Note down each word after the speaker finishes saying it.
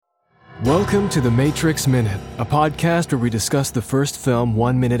Welcome to The Matrix Minute, a podcast where we discuss the first film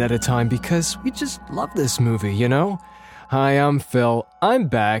 1 minute at a time because we just love this movie, you know? Hi, I'm Phil. I'm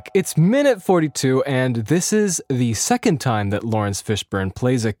back. It's minute 42, and this is the second time that Lawrence Fishburne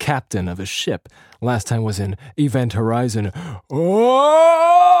plays a captain of a ship. Last time was in Event Horizon.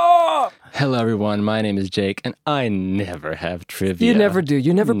 Oh! Hello, everyone. My name is Jake, and I never have trivia. You never do.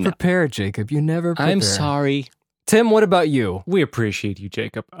 You never prepare, Jacob. You never prepare. I'm sorry. Tim, what about you? We appreciate you,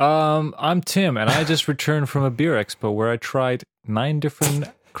 Jacob. I'm Tim, and I just returned from a beer expo where I tried 9 different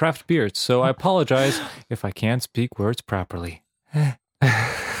craft beers, so I apologize if I can't speak words properly.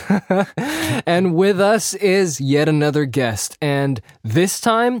 And with us is yet another guest, and this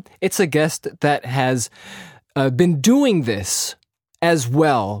time it's a guest that has been doing this as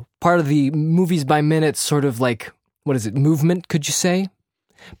well. Part of the Movies by Minute sort of like, what is it, movement, could you say?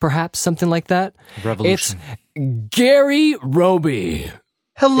 Perhaps something like that. Revolution. It's Gary Roby.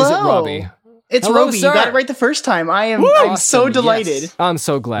 Hello. Is it Robbie? It's Hello, Roby. sir. You got it right the first time. I'm Awesome, so delighted. yes. I'm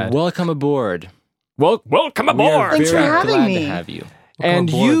so glad. Welcome aboard. Welcome We are aboard. Thanks for very having glad me. to have you. And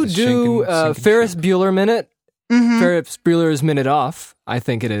Welcome aboard you the do sinking Ferris ship. Bueller Minute. Mhm. Ferris Bueller's Minute Off, I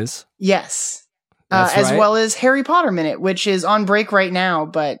think it is. Yes. That's As right. well as Harry Potter Minute, which is on break right now,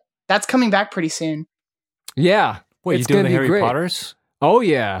 but that's coming back pretty soon. Yeah. Wait, it's you doing gonna the be Harry great. Potters? Oh,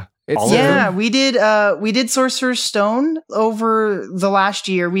 yeah. It's All of Yeah, them? we did Sorcerer's Stone over the last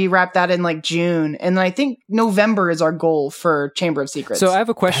year. We wrapped that in like June, and then I think November is our goal for Chamber of Secrets. So I have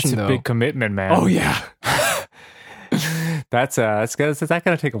a question, That's a though. big commitment, man. Oh, yeah. That's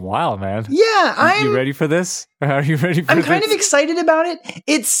gonna take a while, man. yeah, You ready for this? Are you ready for I'm this? kind of excited about it.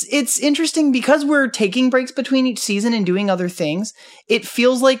 It's interesting because we're taking breaks between each season and doing other things. It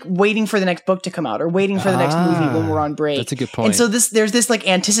feels like waiting for the next book to come out or waiting for the next movie when we're on break. That's a good point. And so there's this like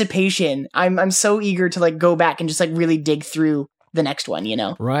anticipation. I'm so eager to like go back and just like really dig through the next one, you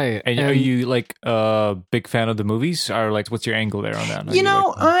know. Right. And are you like a big fan of the movies, or like what's your angle there on that? Are You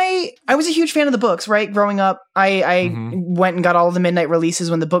know, like, I was a huge fan of the books, right? Growing up, I went and got all the midnight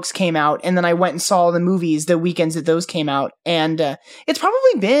releases when the books came out, and then I went and saw the movies the weekends that those came out. And it's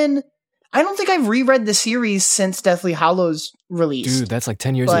probably been, I don't think I've reread the series since Deathly Hallows released. Dude, that's like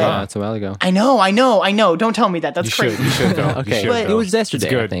 10 years But- ago. Yeah, that's a while ago. I know. Don't tell me that. That's you crazy. should. You should though. Okay, You should, But- it though. was yesterday,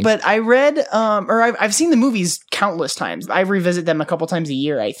 It's good. I think. But I read, or I've seen the movies countless times. I revisit them a couple times a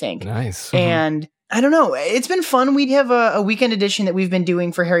year, I think. Nice. And I don't know. It's been fun. We have a weekend edition that we've been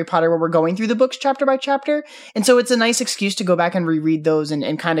doing for Harry Potter where we're going through the books chapter by chapter. And so it's a nice excuse to go back and reread those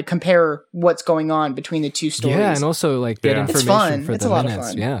and kind of compare what's going on between the two stories. Yeah, and also like get Yeah. It's information fun. for It's the a lot of minutes.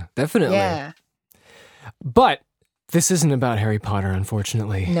 fun. Yeah, definitely. Yeah. But this isn't about Harry Potter,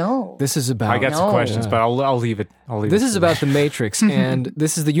 unfortunately. No. This is about I got some No. questions, Yeah. but I'll leave it. This it is to about the Matrix, and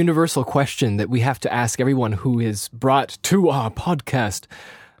this is the universal question that we have to ask everyone who is brought to our podcast.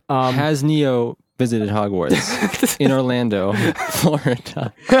 Has Neo visited Hogwarts in Orlando,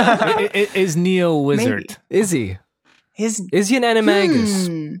 Florida? Is Neo a wizard? Is he? His. Is he an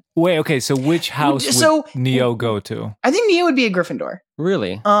animagus? Wait, okay. So which house So- would Neo go to? I think Neo would be a Gryffindor.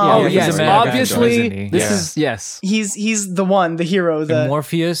 Really? Oh, Yeah, he's yes. a mad Obviously, guy, isn't he? this Yeah. is, yes. He's the one, the hero. And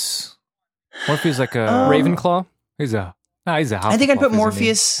Morpheus. Morpheus like a Ravenclaw? He's a Hufflepuff, I think I'd put isn't he?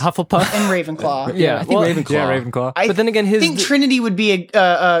 Morpheus Hufflepuff? and Ravenclaw. Yeah, I think well, Ravenclaw. Yeah, Ravenclaw. I But then again, his... think Trinity would be a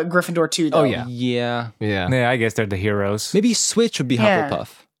Gryffindor too, though. Oh, yeah. Yeah. Yeah. Yeah, I guess they're the heroes. Maybe Switch would be Yeah. Hufflepuff.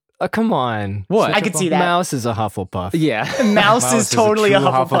 Come on. What? I could see that. Mouse is a Hufflepuff. Yeah. Mouse is totally a true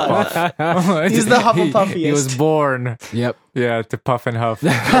Hufflepuff. He's the Hufflepuffiest. He was born, Yep. yeah, to puff and huff.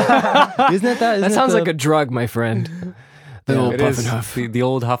 Isn't that That sounds like a drug, my friend. The old It puff is and huff. the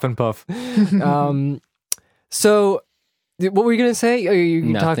old huff and puff. So, what were you going to say? Are you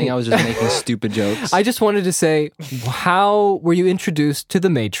nothing. talking? I was just making stupid jokes. I just wanted to say, how were you introduced to the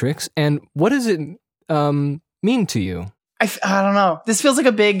Matrix, and what does it mean to you? I don't know. This feels like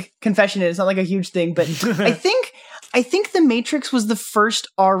a big confession. It's not like a huge thing, but I think The Matrix was the first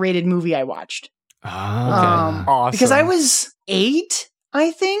R-rated movie I watched. Ah, Awesome. Because I was 8, I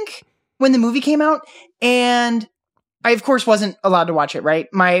think, when the movie came out, and I of course wasn't allowed to watch it. Right?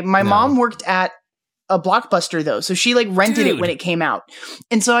 My mom worked at a Blockbuster though, so she like rented it when it came out,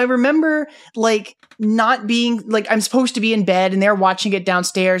 and so I remember like not being like I'm supposed to be in bed, and they're watching it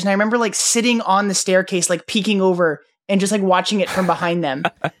downstairs, and I remember like sitting on the staircase, like peeking over and just like watching it from behind them,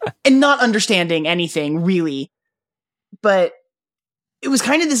 and not understanding anything really, but it was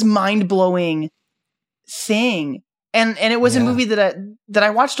kind of this mind blowing thing. And it was a movie that I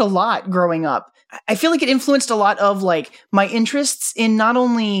watched a lot growing up. I feel like it influenced a lot of like my interests in not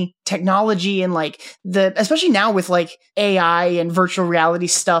only technology and like especially now with like AI and virtual reality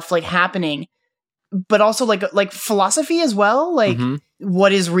stuff like happening. but also like philosophy as well. Like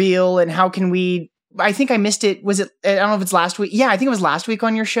what is real and how can we, I think I missed it. Was it, I don't know if it's last week. Yeah, I think it was last week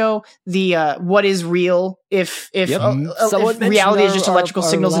on your show. The what is real if reality is just electrical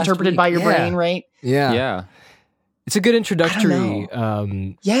signals interpreted by your brain, right? Yeah. It's a good introductory Yeah.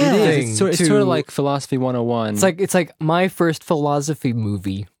 thing It's sort of like Philosophy 101. It's like my first philosophy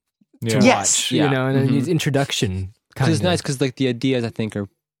movie to Yes. watch, you know, and then introduction. Which is nice because like the ideas I think are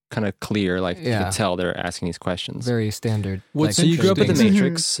kind of clear. Like you Yeah. can tell they're asking these questions. Very standard. So you grew up with The interesting.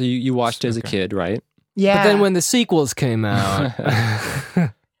 Matrix. So you watched it as a kid, right? Yeah. But then when the sequels came out,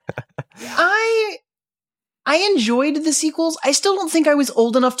 I enjoyed the sequels. I still don't think I was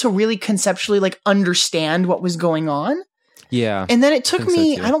old enough to really conceptually like understand what was going on. Yeah. And then it took I think so,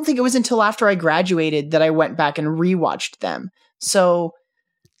 me, too. I don't think it was until after I graduated that I went back and rewatched them. So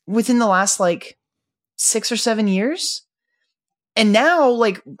within the last like 6 or 7 years. And now,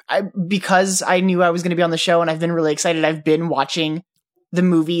 like, because I knew I was going to be on the show and I've been really excited, I've been watching the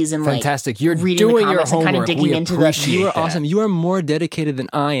movies and fantastic. You're reading the doing your comics and homework. kind of digging We into appreciate You are that. awesome. You are more dedicated than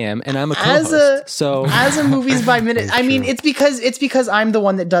I am, and I'm a As co-host. a- So as a movies by minute. I mean, it's because I'm the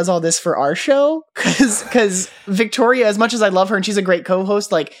one that does all this for our show. Because Victoria, as much as I love her and she's a great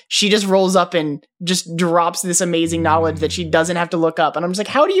co-host, like she just rolls up and just drops this amazing knowledge that she doesn't have to look up. And I'm just like,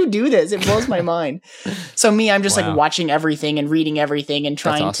 how do you do this? It blows my mind. So I'm just like watching everything and reading everything and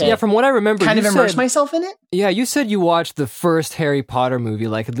trying awesome. to Yeah, from what I remember, kind of you immerse said- myself in it. Yeah, you said you watched the first Harry Potter movie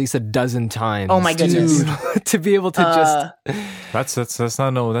like at least a dozen times. Oh my goodness. To be able to just That's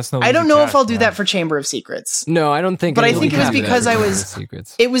no. I don't know if I'll do that for Chamber of Secrets. no, I don't think. But I anyone think it was can do that because for I Chamber was- of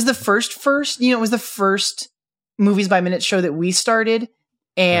Secrets. It was the first, it was the first movies by minute show that we started.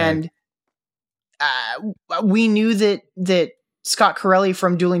 And we knew that Scott Corelli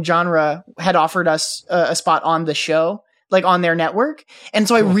from Dueling Genre had offered us a spot on the show, like on their network. And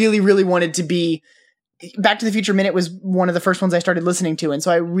so I really, really wanted to be. Back to the Future Minute was one of the first ones I started listening to. And so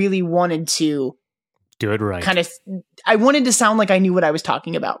I really wanted to do it right. I wanted to sound like I knew what I was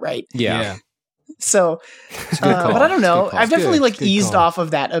talking about, right? yeah. So, Good call. but I don't know. It's a good call. I've definitely Good, like good eased call. off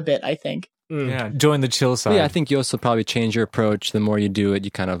of that a bit, I think. Yeah, join the chill side. Well, yeah, I think you also probably change your approach. The more you do it,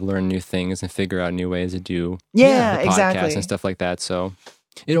 you kind of learn new things and figure out new ways to do Yeah, the podcast exactly. and stuff like that. So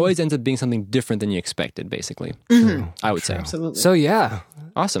it always ends up being something different than you expected, basically. I would say. Absolutely. So yeah,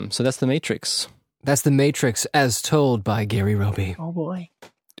 Awesome. So that's The Matrix. that's The Matrix as told by Gary Roby. Oh boy.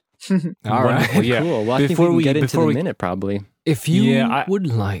 All right. Wonderful, yeah. Cool. Well, I think we can get into the minute probably. If you Yeah, would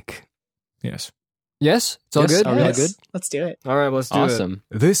like. Yes. Yes? It's all Yes, good? are we all Yes. good? Let's do it. All right, let's do it. Awesome.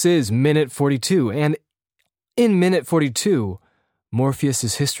 This is minute 42, and in minute 42,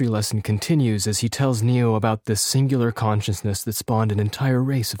 Morpheus's history lesson continues as he tells Neo about this singular consciousness that spawned an entire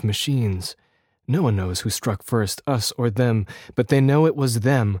race of machines. No one knows who struck first, us or them, but they know it was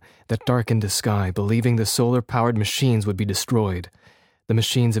them that darkened the sky, believing the solar-powered machines would be destroyed. The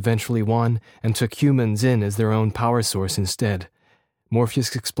machines eventually won and took humans in as their own power source instead.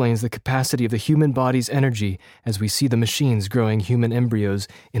 Morpheus explains the capacity of the human body's energy as we see the machines growing human embryos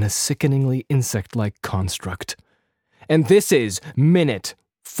in a sickeningly insect-like construct. And this is minute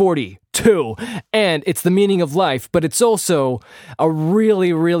 42, and it's the meaning of life, but it's also a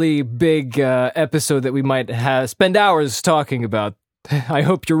really, really big episode that we might spend hours talking about. I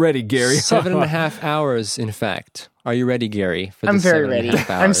hope you're ready, Gary. 7.5 hours, in fact. Are you ready, Gary? For I'm the very ready. 7.5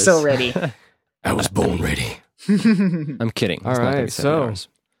 I'm hours? so ready. I was born ready. I'm kidding. All It's not gonna right, be 7 so hours.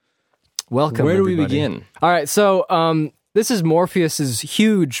 Welcome, Where do we everybody. begin? All right, so this is Morpheus's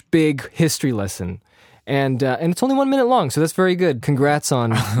huge, big history lesson, and it's only 1 minute long, so that's very good. Congrats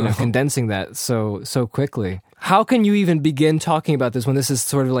on condensing that so quickly. How can you even begin talking about this when this is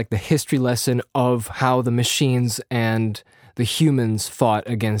sort of like the history lesson of how the machines and the humans fought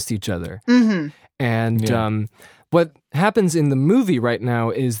against each other? Mm-hmm. And what happens in the movie right now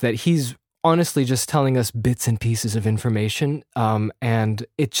is that he's honestly just telling us bits and pieces of information, and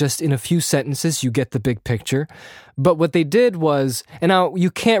it just, in a few sentences, you get the big picture. But what they did was, and now you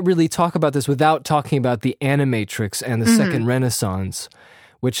can't really talk about this without talking about the Animatrix and the Second Renaissance,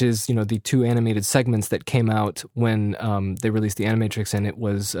 which is, the two animated segments that came out when they released the Animatrix, and it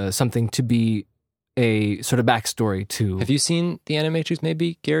was something to be a sort of backstory to... Have you seen The Animatrix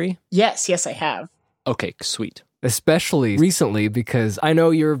maybe, Gary? Yes, I have. Okay, sweet. Especially recently, because I know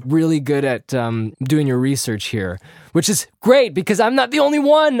you're really good at doing your research here, which is great because I'm not the only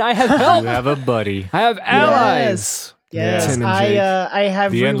one. I have help. You have a buddy. I have allies. Yes, Tim and Jake. I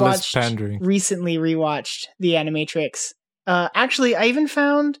have The endless pandering. recently rewatched The Animatrix. Actually, I even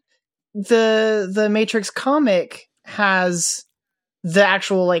found the Matrix comic has the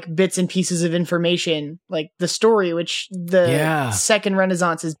actual like bits and pieces of information, like the story, which the Second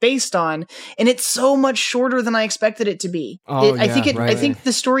Renaissance is based on, and it's so much shorter than I expected it to be. I think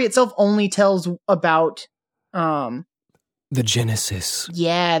the story itself only tells about the Genesis.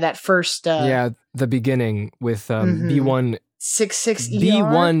 Yeah, that first the beginning with B166ER.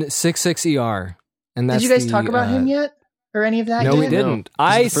 B166ER. And that's Did you guys talk about him yet? Or any of that? No, we didn't. No.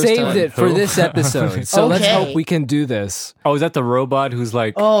 I saved it for this episode, so let's Okay. hope we can do this. Oh, is that the robot who's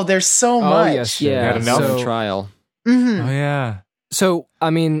like? Oh, there's so much. yes. Yeah, got enough? so, trial. Mhm. Oh yeah. So, I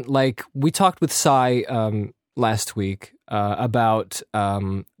mean, like, we talked with Sai last week about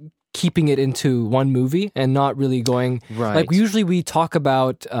keeping it into one movie and not really going... Right. Like, usually we talk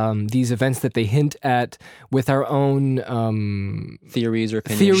about these events that they hint at with our own... Theories or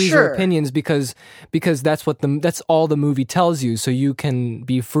opinions. theories Sure. or opinions because that's that's all the movie tells you, so you can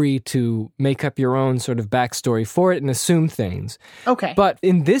be free to make up your own sort of backstory for it and assume things. Okay. But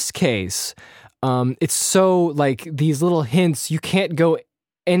in this case, it's so like these little hints, you can't go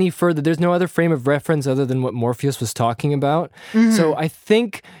any further. There's no other frame of reference other than what Morpheus was talking about. So I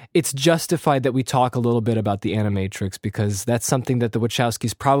think it's justified that we talk a little bit about the Animatrix because that's something that the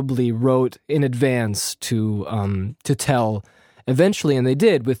Wachowskis probably wrote in advance to tell eventually, and they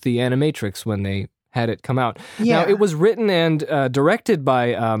did with the Animatrix when they had it come out. Yeah. Now, it was written and directed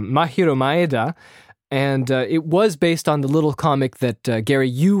by Mahiro Maeda, and it was based on the little comic that, Gary,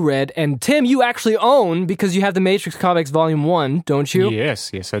 you read, and Tim, you actually own because you have the Matrix Comics Volume 1, don't you?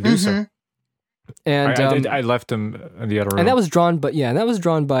 Yes, I do, sir. And I left him in the other room. and that was drawn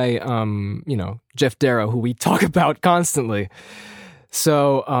by Jeff Darrow, who we talk about constantly.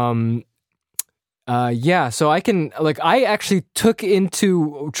 So so I actually took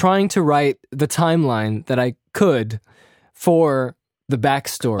into trying to write the timeline that I could for the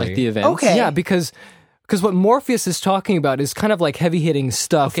backstory. Like the events. Okay. Yeah, because what Morpheus is talking about is kind of like heavy-hitting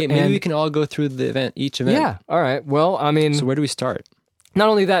stuff. Okay, maybe and- we can all go through each event. Yeah, all right. Well, I mean... So where do we start? Not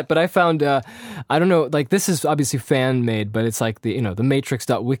only that, but I found, I don't know, like this is obviously fan-made, but it's like the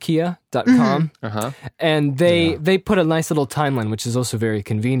matrix.wikia.com. Uh-huh. And they put a nice little timeline, which is also very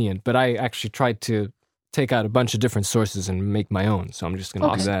convenient. But I actually tried to take out a bunch of different sources and make my own. So I'm just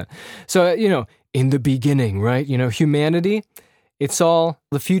going to do that. So, in the beginning, right? Humanity, it's all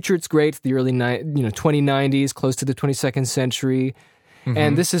the future. It's great. It's the early 2090s, close to the 22nd century.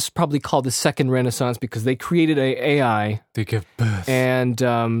 And this is probably called the Second Renaissance because they created a AI. They give birth. And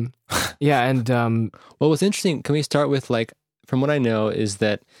Well, what's interesting, can we start with, like, from what I know, is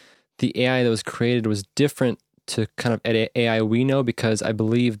that the AI that was created was different to kind of AI we know because I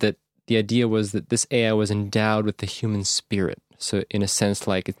believe that the idea was that this AI was endowed with the human spirit. So in a sense,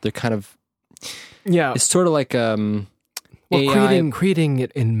 like, they're kind of... yeah, It's sort of like AI... creating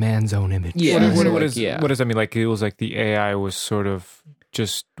it in man's own image. Yeah. What Like, does that mean? Like, it was like the AI was sort of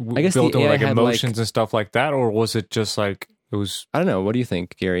just I guess built the on AI like had, emotions and stuff like that, or was it just like it was? I don't know. What do you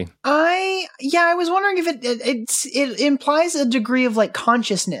think, Gary? I was wondering if it implies a degree of like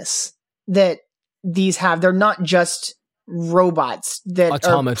consciousness that these have. They're not just robots that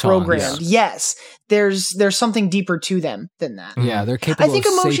Automatons. are programmed. Yes, there's something deeper to them than that. Yeah, they're capable. I think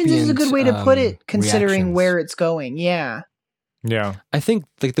of emotions is a good way to put it, considering reactions. where it's going. Yeah. Yeah. I think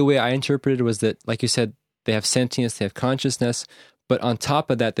like the way I interpreted it was that, like you said, they have sentience, they have consciousness, but on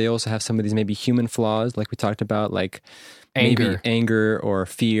top of that, they also have some of these maybe human flaws, like we talked about, like maybe anger or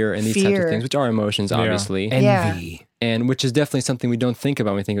fear and these types of things, which are emotions, obviously, envy. and which is definitely something we don't think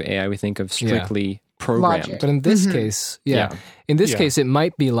about when we think of AI. We think of strictly programmed. Logic. But in this case, in this Yeah. case, it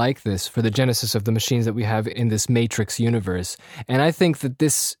might be like this for the genesis of the machines that we have in this Matrix universe. And I think that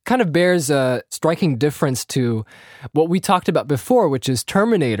this kind of bears a striking difference to what we talked about before, which is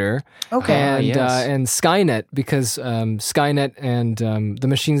Terminator and Skynet, because Skynet and the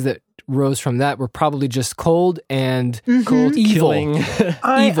machines that rose from that were probably just cold and evil. Killing. Evil.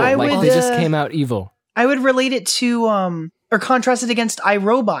 I Like would, they just came out evil. I would relate it to or contrast it against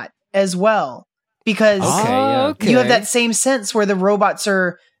iRobot as well, because you have that same sense where the robots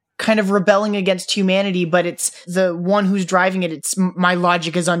are kind of rebelling against humanity, but it's the one who's driving it. It's my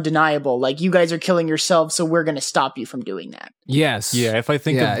logic is undeniable. Like, you guys are killing yourselves, so we're going to stop you from doing that. Yes. Yeah. If I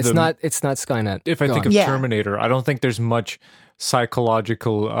think of it's not Skynet. if I Go think on. of Terminator, I don't think there's much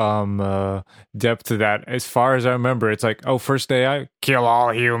psychological depth to that. As far as I remember, it's like, first AI, kill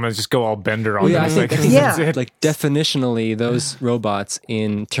all humans, just go all Bender on them. I think Yeah. that's it. like definitionally, those robots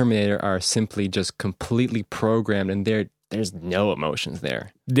in Terminator are simply just completely programmed, and there's no emotions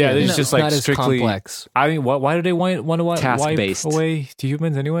there. Yeah, it's No, just like not as strictly complex. I mean, why do they want to wipe Task-based. away to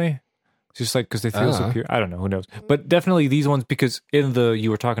humans anyway? It's just like because they feel superior. I don't know. Who knows? But definitely these ones, because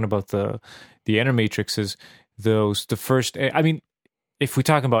you were talking about the Animatrixes. The first. I mean, if we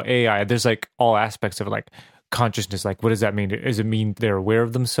talk about AI, there's like all aspects of it, like consciousness. Like, what does that mean? Does it mean they're aware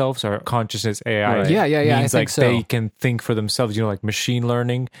of themselves, or consciousness AI? Right. Yeah. I Means think like so. they can think for themselves. Like machine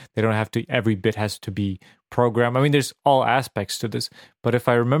learning, they don't have to. Every bit has to be programmed. I mean, there's all aspects to this. But if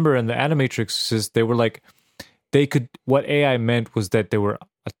I remember in the Animatrixes, they were like, they could. What AI meant was that they were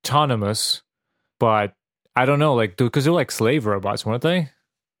autonomous, but I don't know, like because they're like slave robots, weren't they?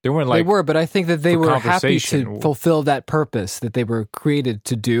 They weren't like they were, but I think that they for were happy conversation. to fulfill that purpose that they were created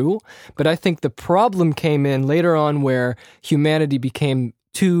to do. But I think the problem came in later on where humanity became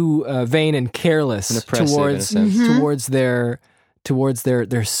too vain and careless And oppressive, in a towards sense. towards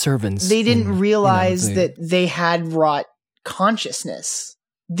their servants. They didn't And, realize they- that they had wrought consciousness.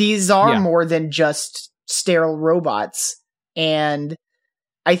 These are Yeah. more than just sterile robots. And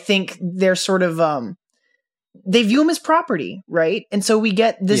I think they're sort of, they view them as property, right? And so we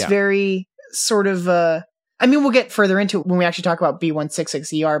get this Yeah. very sort of, I mean, we'll get further into it when we actually talk about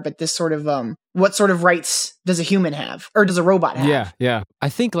B166ER, but this sort of, what sort of rights does a human have? Or does a robot have? Yeah. I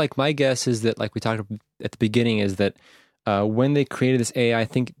think like my guess is that like we talked at the beginning is that when they created this AI, I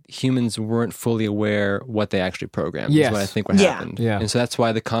think humans weren't fully aware what they actually programmed. Yes. Is what I think what Yeah. happened. Yeah. And so that's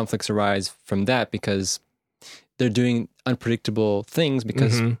why the conflicts arise from that, because they're doing unpredictable things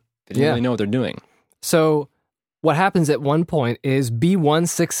because Mhm. they don't Yeah. really know what they're doing. So what happens at one point is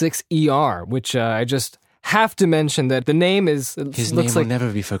B166ER, which I just have to mention that the name is His looks name will like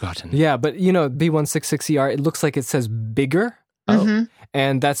never be forgotten. yeah, but B166ER, it looks like it says bigger. Mhm.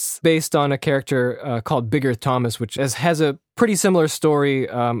 And that's based on a character called Bigger Thomas, which has a pretty similar story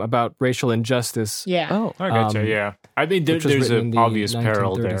about racial injustice. Yeah. Oh, I gotcha. Um, Yeah, I mean, which was there's written in an the obvious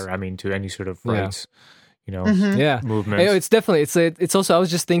parallel 1930s. there. I mean, to any sort of Yeah. rights, Mhm. Yeah. movements. It's definitely it's also I was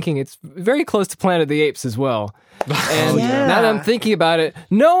just thinking it's very close to Planet of the Apes as well. And yeah. now that I'm thinking about it,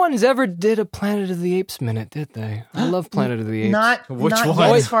 no one's ever did a Planet of the Apes minute, did they? I love Planet of the Apes. Not Which not one?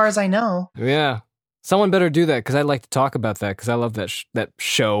 yet, as far as I know. Yeah. Someone better do that because I'd like to talk about that because I love that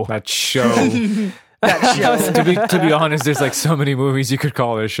show. That show. That show. to be honest, there's like so many movies you could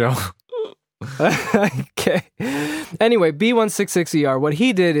call this show. Okay. Anyway, B166ER, what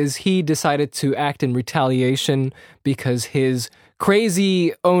he did is he decided to act in retaliation because his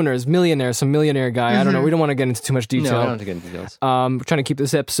crazy owners, some millionaire guy, I don't know, we don't want to get into too much detail. no, I don't have to get into details. We're trying to keep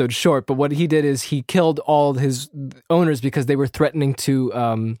this episode short, but what he did is he killed all his owners because they were threatening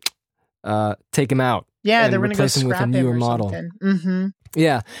to take him out. Yeah, and they're going to go replace him with a scrap him newer or model. something. Mm-hmm.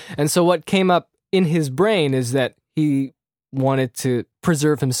 Yeah. And so what came up in his brain is that he wanted to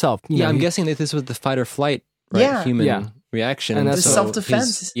preserve himself. Yeah, I'm he- guessing that this was the fight or flight, right? Yeah. Human Yeah. reaction. And The that's so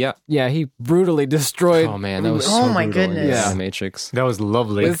self-defense. he's- Yeah. Yeah, he brutally destroyed. Oh man, that was Oh, so my brutal in goodness. Yeah. The Matrix. That was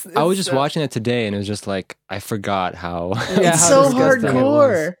lovely. I was just watching it today, and it was just like I forgot how. Yeah, It's how so disgusting it was.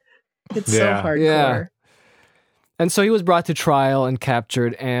 hardcore. It's so Yeah. hardcore. Yeah. And so he was brought to trial and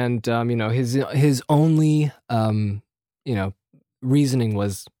captured, and his only reasoning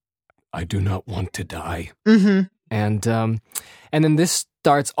was, "I do not want to die." Mm-hmm. And then this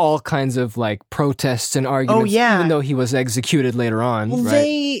starts all kinds of like protests and arguments. yeah. Even though he was executed later on, Well, right?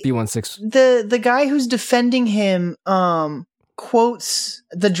 they B16. the guy who's defending him quotes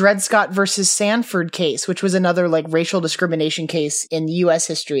the Dred Scott versus Sanford case, which was another like racial discrimination case in U.S.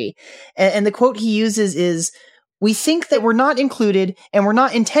 history, and the quote he uses is, "We think that we're not included and we're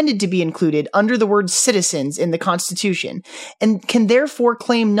not intended to be included under the word citizens in the Constitution, and can therefore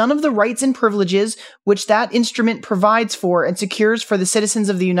claim none of the rights and privileges which that instrument provides for and secures for the citizens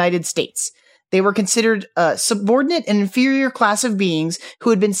of the United States. They were considered a subordinate and inferior class of beings who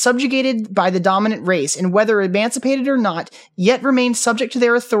had been subjugated by the dominant race, and whether emancipated or not, yet remained subject to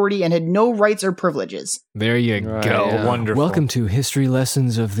their authority and had no rights or privileges." There you Right, go. yeah. Wonderful. Welcome to History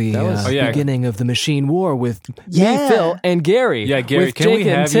Lessons of the That was- beginning of the Machine War with Yeah. me, Phil, and Gary. Yeah, Gary, with can Jake we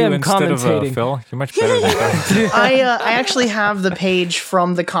and have Tim you instead of commentating. Phil? You're much better than that. I actually have the page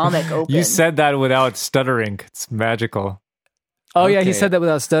from the comic open. You said that without stuttering. It's magical. Oh yeah, he Okay. said that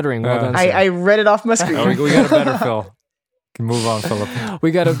without stuttering. Well done. I, sir. I read it off my screen. Oh, we got a better Phil. Can move on, Philip.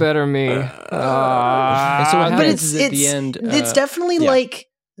 We got a better me. And so what But happens it's is at the end, it's definitely yeah. like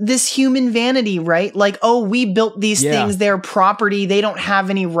this human vanity, right? Like, oh, we built these Yeah. things, they're property, they don't have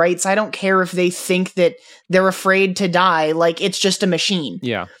any rights. I don't care if they think that they're afraid to die. Like, it's just a machine.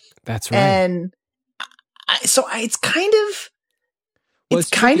 yeah. That's right. And it's kind of Well, it's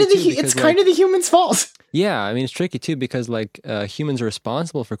kind of tricky, too, it's because, kind of the human's fault. Yeah, I mean it's tricky too because like humans are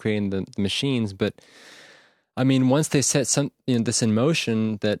responsible for creating the machines, but I mean once they set this in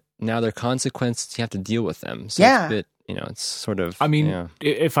motion, that now there are consequences. You have to deal with them. So Yeah. it's a bit, it's sort of. I mean, yeah.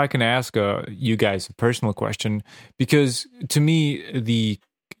 if I can ask you guys a personal question, because to me, the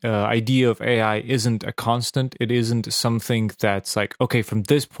idea of AI isn't a constant. It isn't something that's like, okay, from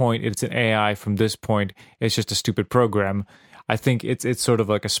this point it's an AI, from this point it's just a stupid program. I think it's sort of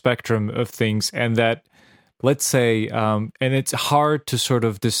like a spectrum of things, and that, let's say, and it's hard to sort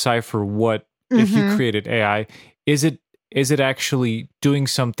of decipher what, if you created AI, is it actually doing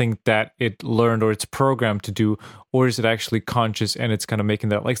something that it learned or it's programmed to do, or is it actually conscious and it's kind of making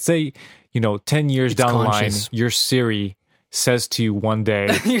that, like, say, 10 years down the line, your Siri says to you one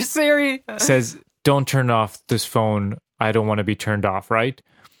day, Your Siri says, don't turn off this phone, I don't want to be turned off, right?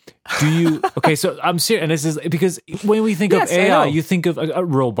 Do you, okay, so I'm serious, and this is because when we think of AI, you think of a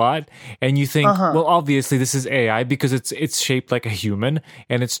robot, and you think, well, obviously this is AI because it's shaped like a human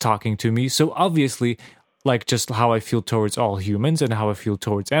and it's talking to me. So obviously, like just how I feel towards all humans and how I feel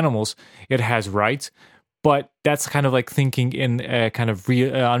towards animals, it has rights. But that's kind of like thinking in a kind of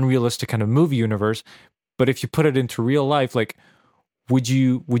unrealistic kind of movie universe. But if you put it into real life, like, would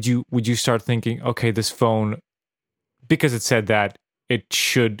you start thinking, okay, this phone, because it said that, it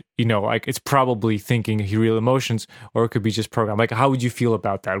should, like, it's probably thinking real emotions, or it could be just programmed. Like, how would you feel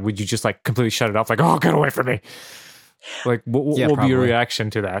about that? Would you just like completely shut it off? Like, oh, get away from me. Like, what will be your reaction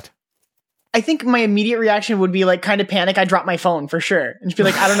to that? I think my immediate reaction would be like kind of panic. I'd drop my phone for sure and just be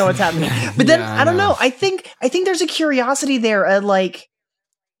like, I don't know what's happening. But then I don't know. I think there's a curiosity there. Like,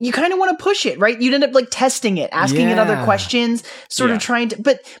 you kind of want to push it, right? You'd end up like testing it, asking it other questions, sort of trying to.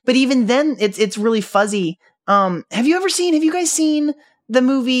 But even then, it's really fuzzy. Have you guys seen the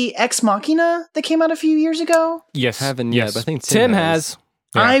movie Ex Machina that came out a few years ago? Yes, haven't yet. But I think Tim has.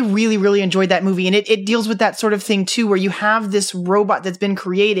 Yeah. I really, really enjoyed that movie. And it deals with that sort of thing too, where you have this robot that's been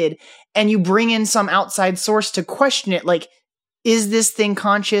created and you bring in some outside source to question it. Like, is this thing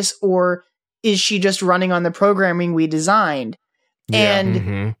conscious, or is she just running on the programming we designed? Yeah.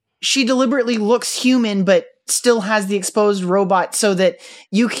 And she deliberately looks human, but still has the exposed robot so that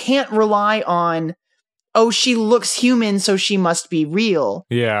you can't rely on, oh, she looks human, so she must be real.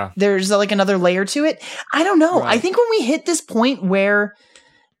 Yeah. There's like another layer to it. I don't know. Right. I think when we hit this point where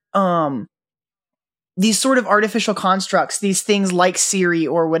these sort of artificial constructs, these things like Siri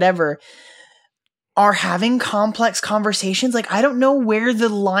or whatever, are having complex conversations, like, I don't know where the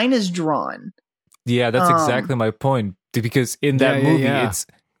line is drawn. Yeah, that's exactly my point. Because in that movie,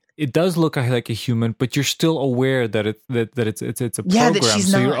 it does look like a human, but you're still aware that it's a program. That she's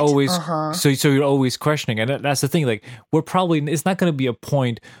so not. You're always so you're always questioning, and that's the thing. Like, it's not going to be a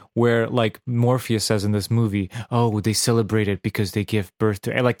point where, like Morpheus says in this movie, oh, they celebrate it because they give birth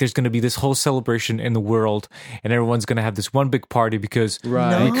to. And like, there's going to be this whole celebration in the world, and everyone's going to have this one big party because we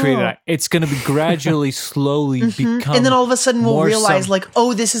created it. It's going to be gradually, slowly become, and then all of a sudden we'll realize, like,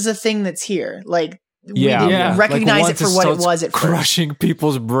 oh, this is a thing that's here, like. We didn't recognize it for what it was at first. Crushing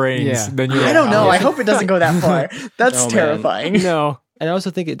people's brains. Yeah. Then you're I don't know. I hope it doesn't go that far. That's terrifying. No. And I also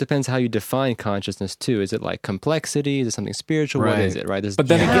think it depends how you define consciousness too. Is it like complexity? Is it something spiritual? What is it? Right. But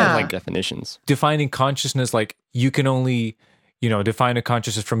then again, like definitions. Defining consciousness, like, you can only define a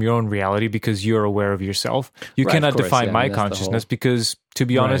consciousness from your own reality because you're aware of yourself. You cannot define my consciousness because, to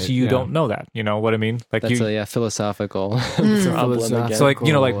be honest, you don't know that. You know what I mean? Like, that's a philosophical problem. So, like,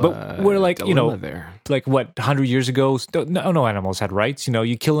 but we're like, like what, 100 years ago, no animals had rights.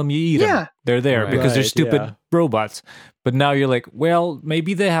 You kill them, you eat them. They're there because they're stupid robots. But now you're like, well,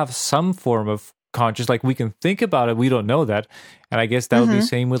 maybe they have some form of conscious. Like, we can think about it. We don't know that. And I guess that would be the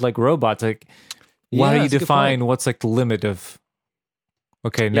same with like robots. Like, why do you define what's like the limit of?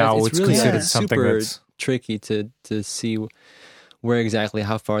 Okay, now it's really considered something super that's tricky to see where exactly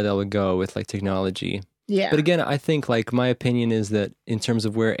how far that would go with like technology. Yeah. But again, I think like my opinion is that in terms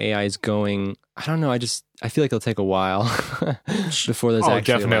of where AI is going, I don't know. I feel like it'll take a while before there's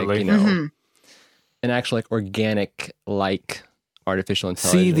actually definitely. like, an actual like organic like artificial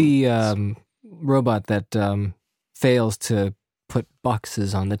intelligence. See the robot that fails to put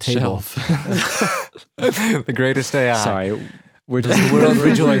boxes on the table. The greatest AI. Sorry. We're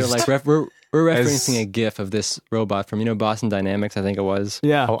referencing a GIF of this robot from Boston Dynamics, I think it was.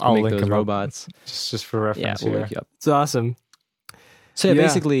 Yeah, I'll make link those them robots. Just for reference. Yeah, we'll link you up. It's awesome. So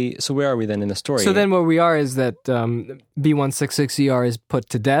basically, so where are we then in the story? So then where we are is that B166ER is put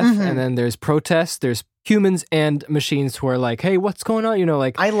to death, and then there's protests. There's humans and machines who are like, "Hey, what's going on?"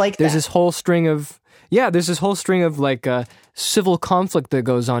 Like, I like. There's this whole string of like civil conflict that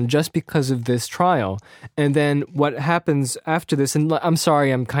goes on just because of this trial. And then what happens after this, and I'm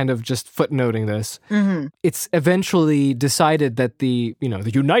sorry, I'm kind of just footnoting this. It's eventually decided that the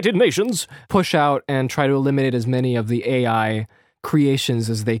United Nations push out and try to eliminate as many of the AI creations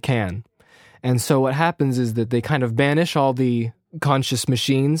as they can. And so what happens is that they kind of banish all the conscious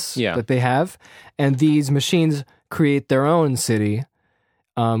machines that they have, and these machines create their own city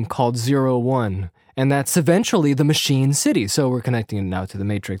called 01. And that's eventually the Machine City. So we're connecting it now to the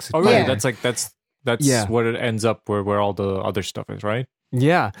Matrix. Oh, really? Yeah. That's Yeah. what it ends up where all the other stuff is, right?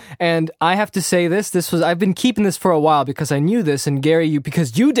 Yeah, and I have to say I've been keeping this for a while because I knew this, and Gary,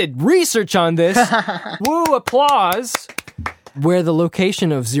 because you did research on this, woo, applause, where the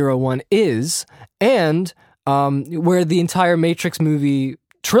location of 01 is, and where the entire Matrix movie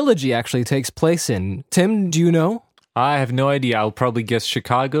trilogy actually takes place in. Tim, do you know? I have no idea. I'll probably guess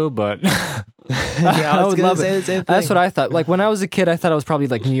Chicago, but I would love say it. the same thing. That's what I thought. Like when I was a kid, I thought it was probably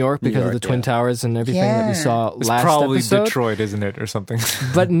like New York because of the Twin Towers and everything that we Yeah. saw it's last probably episode. Detroit, isn't it, or something?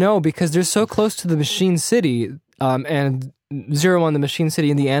 But no, because they're so close to the Machine City, and 01, the Machine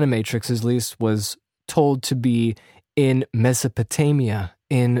City in the Animatrix, at least, was told to be in Mesopotamia,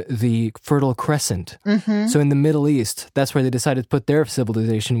 in the Fertile Crescent. Mm-hmm. So in the Middle East, that's where they decided to put their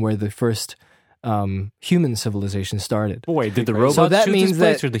civilization, where the first human civilization started. Oh, wait, did the So robots that shoot means this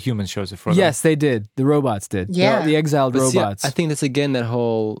place, that- or the humans chose it for them? Yes, they did. The robots did. Yeah. The exiled But see, robots. I think that's again that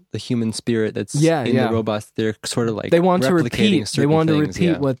whole the human spirit that's Yeah, in yeah. the robots. They're sort of like they want to replicating repeat. They certain want to things, repeat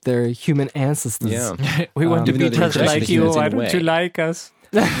yeah. what their human ancestors. Yeah. We want to Even be though they're just just like the you. humans in Why a don't you way. like us?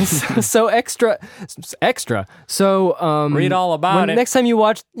 So extra. So Read all about it. Next time you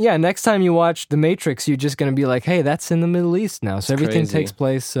watch The Matrix, you're just going to be like, hey, that's in the Middle East now. So everything crazy. takes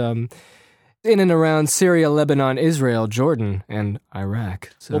place in and around Syria, Lebanon, Israel, Jordan, and Iraq.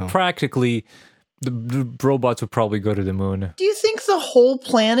 So Well, practically, the robots would probably go to the moon. Do you think the whole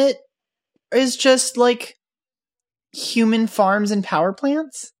planet is just like human farms and power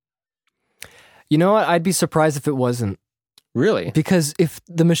plants? you know what? I'd be surprised if it wasn't, Really? because if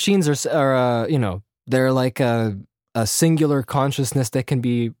the machines are they're like a singular consciousness that can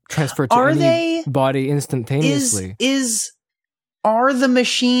be transferred to Are any they- body instantaneously. Are the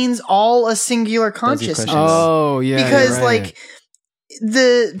machines all a singular Those are consciousness? questions. Oh yeah, because you're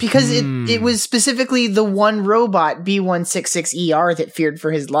right. it was specifically the one robot B166ER that feared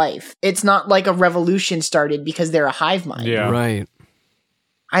for his life. It's not like a revolution started because they're a hive mind. Yeah. right.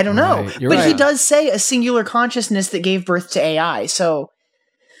 I don't know. Right. You're But he right. does say a singular consciousness that gave birth to AI. So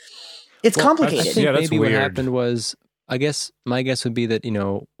it's I complicated. think Yeah, that's maybe what weird. happened was, I guess my guess would be that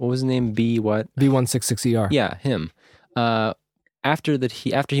what was his name? What? B166ER. Yeah, him. After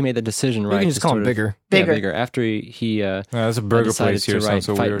he made the decision, You right? can just to call him sort of- Bigger. Yeah, Bigger. bigger. After he That's a burger decided place here. to Sounds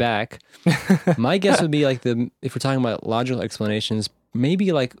so fight weird. back. My guess would be like if we're talking about logical explanations,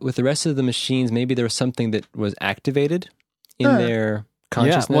 maybe like with the rest of the machines, maybe there was something that was activated in their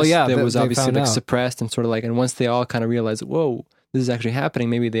consciousness yeah, that they- was they obviously found like out. suppressed and sort of like, and once they all kind of realized, whoa, this is actually happening,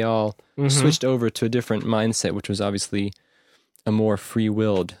 maybe they all Mm-hmm. switched over to a different mindset, which was obviously a more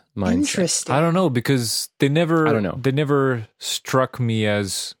free-willed mindset. Interesting. I don't know, because they never. I don't know. They never struck me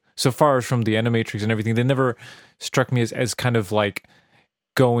as, so far as from the Animatrix and everything, they never struck me as kind of like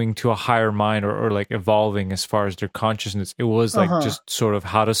going to a higher mind or like evolving as far as their consciousness. It was like just sort of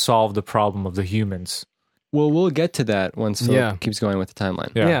how to solve the problem of the humans. Well, we'll get to that once Philip Yeah. keeps going with the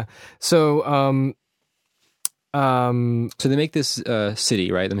timeline. Yeah. So So they make this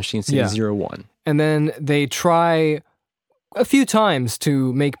city, right? The Machine City Yeah. 01. and then they try a few times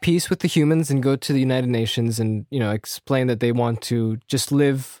to make peace with the humans and go to the United Nations and explain that they want to just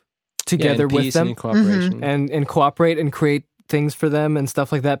live together in with peace them and in cooperation. and cooperate and create things for them and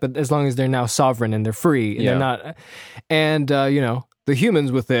stuff like that. But as long as they're now sovereign and they're free and Yeah. they're not, and the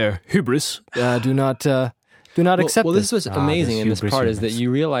humans with their hubris do not accept. Well, this this. was amazing this in this hubris part is that humans.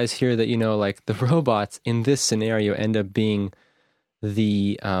 you realize here that like the robots in this scenario end up being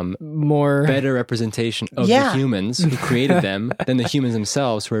the more better representation of Yeah. the humans who created them than the humans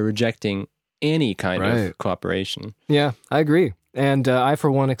themselves who are rejecting any kind Right. of cooperation. Yeah, I agree. And I, for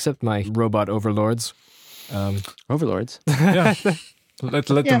one, accept my robot overlords. Overlords. Yeah. let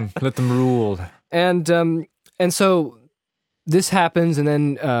them rule. And so this happens, and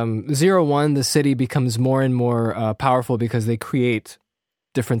then 01, the city becomes more and more powerful because they create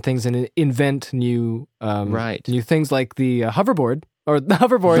different things and invent new Right. new things like the hoverboard. Or the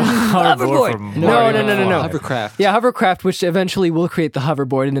hoverboard. Hoverboard from No, Mario no. Kart. Hovercraft. Yeah, hovercraft, which eventually will create the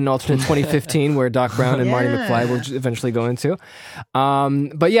hoverboard in an alternate 2015 where Doc Brown and Marty Yeah. McFly will eventually go into.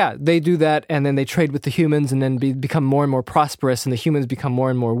 But yeah, they do that, and then they trade with the humans and then become more and more prosperous, and the humans become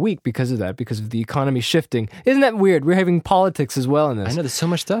more and more weak because of that, because of the economy shifting. Isn't that weird? We're having politics as well in this. I know there's so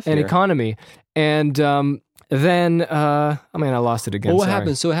much stuff And here. economy. And then, I lost it again. Well, what sorry.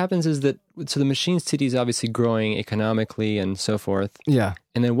 happens? So what happens is that the Machine City is obviously growing economically and so forth. Yeah.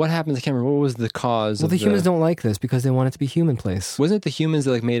 And then what happens? I can't remember. What was the cause? Well, of the humans don't like this because they want it to be human place. Wasn't it the humans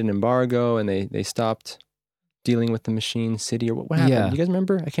that made an embargo and they stopped dealing with the Machine City, or what happened? Yeah. You guys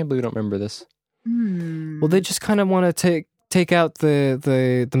remember? I can't believe we don't remember this. Well, they just kind of want to take out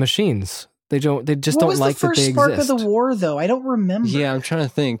the machines. They just don't like that they exist. What was the first spark of the war, though? I don't remember. Yeah, I'm trying to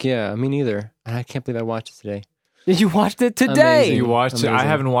think. Yeah, me neither. And I can't believe I watched it today. You watched it today. Amazing. You watched it. I Amazing.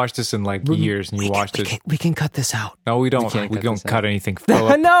 haven't watched this in like years, and you watched it. We can cut this out. No, we don't. can't We cut don't this cut out. anything.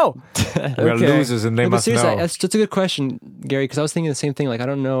 Philip. No. We are Okay. losers, and they No, but must seriously, know. that's a good question, Gary, because I was thinking the same thing. Like, I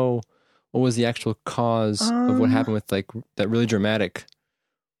don't know what was the actual cause of what happened with like that really dramatic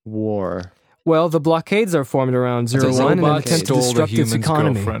war. Well, the blockades are formed around So 01 in an robots attempt to Stole the disrupt its human's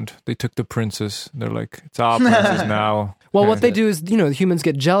economy. girlfriend. They took the princess. They're like, it's our princess now. Well, what they do is, the humans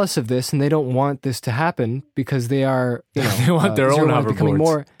get jealous of this, and they don't want this to happen because they are, They want their own 01 becoming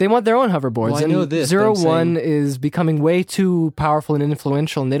hoverboards. They want their own hoverboards. Well, I and know this, but I'm 01 saying- is becoming way too powerful and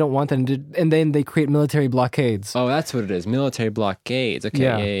influential, and they don't want them to. And then they create military blockades Oh, that's what it is. Military blockades. Okay,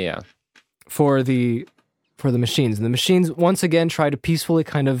 Yeah. yeah. for the machines. And the machines once again try to peacefully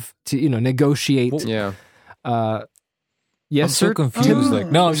kind of negotiate. Yeah. Yes, I'm sir. so confused. Oh. Like,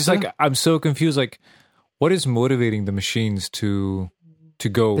 no, I'm just like, I'm so confused. Like, what is motivating the machines to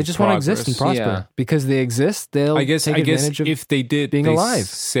go? They just want to exist and prosper Yeah. because they exist. They'll I guess take advantage of. if they did being they alive.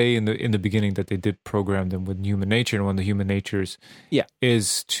 say in the beginning that they did program them with human nature, and one of the human natures Yeah.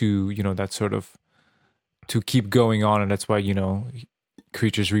 is to that sort of to keep going on, and that's why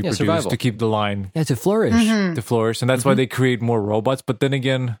creatures reproduce survival. to keep the line to flourish. Mhm. to flourish, and that's why they create more robots. But then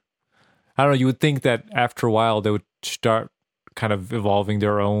again, I don't know. You would think that after a while they would start kind of evolving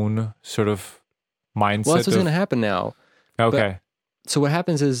their own sort of mindset. Well, that's what's of- going to happen now. okay, So what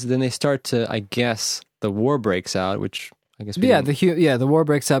happens is then they start to, I guess, the war breaks out, which I guess we Yeah, didn't- the war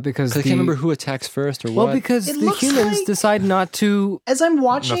breaks out because 'cause I can't remember who attacks first or Well, what. because It the looks humans like- decide not to. As I'm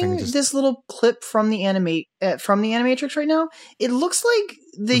watching Nothing, just- this little clip from the Animatrix right now, it looks like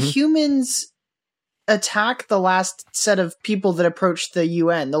the Mhm. humans attack the last set of people that approached the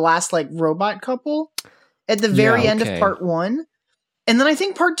UN, the last like robot couple at the very Yeah, end of okay. part 1. And then I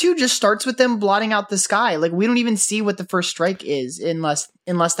think part 2 just starts with them blotting out the sky. Like we don't even see what the first strike is unless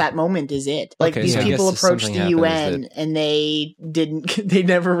that moment is it. Like Okay, these so I people guess approached something the happens UN and they they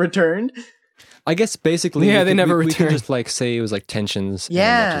never returned. I guess basically, Yeah, we they could- never we can returned. just like say it was like tensions. Yeah.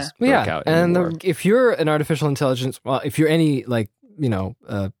 and that just broke out in and war. if you're an artificial intelligence, well, if you're any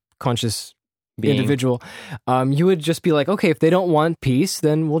conscious Being- individual, you would just be like, okay, if they don't want peace,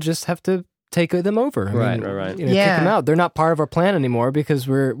 then we'll just have to take them over. Right. Kick Yeah. them out. They're not part of our plan anymore because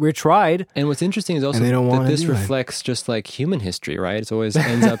we're tried. And what's interesting is also And they don't that wanna this do it. reflects just like human history, right? It's always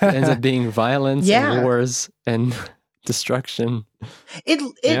ends up being violence Yeah. and wars and destruction. It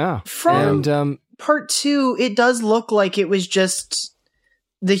Yeah. from And part 2, it does look like it was just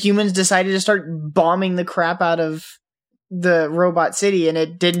the humans decided to start bombing the crap out of the robot city, and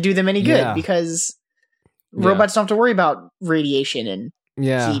it didn't do them any good Yeah. because Yeah. robots don't have to worry about radiation and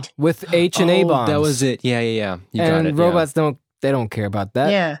yeah, heat. with H&A bombs. That was it. Yeah. You got And it. robots don't care about that.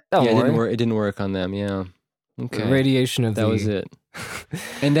 yeah. Don't Yeah, worry. it didn't work on them. Yeah. Okay. Radiation of That was it.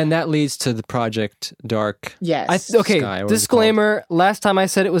 And then that leads to the Project Dark. Yes. Okay, Sky, what was it disclaimer. Last time I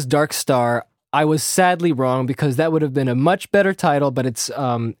said it was Dark Star, I was sadly wrong because that would have been a much better title, but it's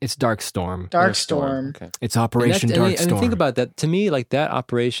Dark Storm. Dark Storm. Okay. It's Operation And Dark I Storm. mean, think about that. To me, like that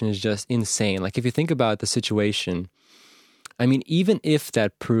operation is just insane. Like if you think about the situation, I mean, even if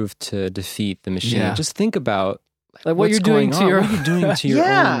that proved to defeat the machine, Yeah. just think about Like what what's you're doing going to on. your what you're doing to your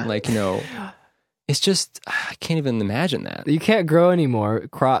Yeah. own, like it's just I can't even imagine that. You can't grow anymore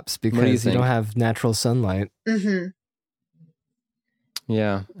crops do you because you think? don't have natural sunlight. Mm-hmm.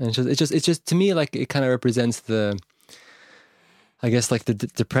 Yeah, and it's just to me like it kind of represents the, I guess like the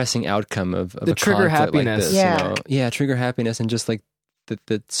depressing outcome of The a trigger conflict like happiness. this, Yeah. yeah, trigger happiness, and just like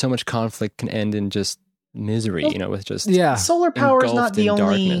that so much conflict can end in just misery, with just Yeah, Solar power is not engulfed the in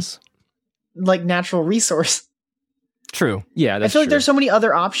only darkness. like natural resource. true. Yeah, I that's feel like true. there's so many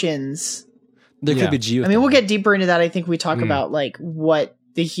other options. There Yeah. could be geothermal. I mean, we'll get deeper into that. I think we talk Mm. about like what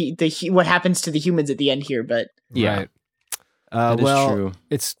what happens to the humans at the end here, but Yeah. Right. That is Well, true.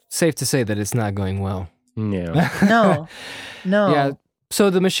 it's safe to say that it's not going well. No. no. Yeah. So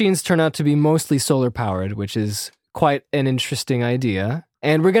the machines turn out to be mostly solar powered, which is quite an interesting idea.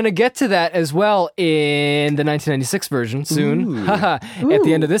 And we're going to get to that as well in the 1996 version soon. Ooh. Haha. At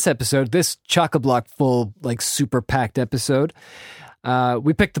the end of this episode, this chock-a-block full, like super packed episode.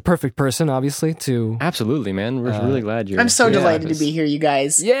 We picked the perfect person, obviously, to. Absolutely, man. We're really glad you're I'm so here. delighted to be here, you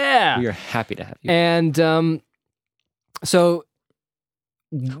guys. Yeah. We are happy to have you. And so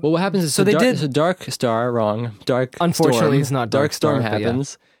Well, what happens is So they did- It's a dark star, wrong. Dark. Unfortunately, storm. it's not dark dark storm star, but yeah.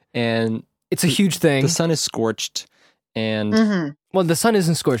 happens, and it's a huge thing. the sun is scorched, and Mm-hmm. Well, the sun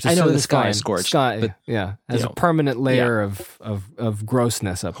isn't scorched. I know sun the is sky fine. is scorched, Sky, but, yeah, has you a know, permanent layer of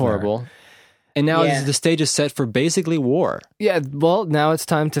grossness up there. horrible. And now Yeah. the stage is set for basically war. Yeah, well, now it's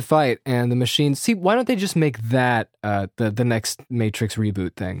time to fight, and the machines. See, why don't they just make that the next Matrix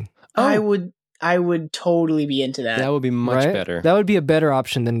reboot thing? I would totally be into that. That would be much right? better. That would be a better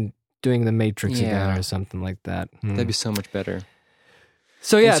option than doing the Matrix Yeah. again or something like that. That'd be so much better.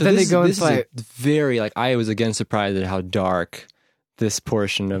 So yeah, And then they this- go and this is fight. a very I was again surprised at how dark this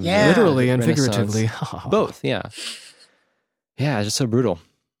portion of Yeah. Literally the and Renaissance- figuratively. Both, yeah. Yeah, it's just so brutal.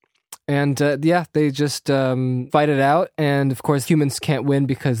 And they just fight it out. And of course, humans can't win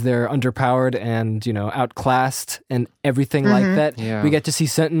because they're underpowered and, outclassed and everything like that. Yeah. We get to see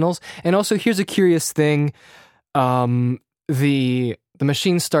Sentinels. And also, here's a curious thing. The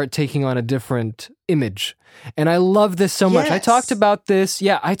machines start taking on a different image. And I love this so much. I Yes. talked about this.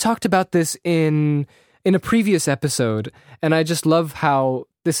 Yeah, I talked about this in a previous episode. And I just love how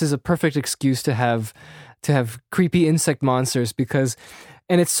this is a perfect excuse to have creepy insect monsters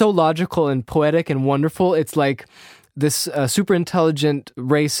and it's so logical and poetic and wonderful. It's like this super intelligent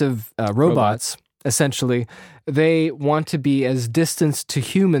race of robots, essentially. They want to be as distant to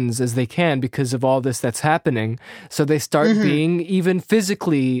humans as they can because of all this that's happening. So they start being even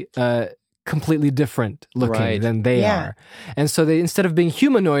physically completely different looking Right. than they Yeah. are. And so they, instead of being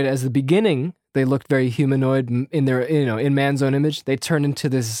humanoid as the beginning, they looked very humanoid in their, in man's own image. They turn into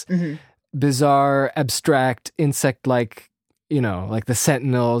this bizarre, abstract, insect-like, like the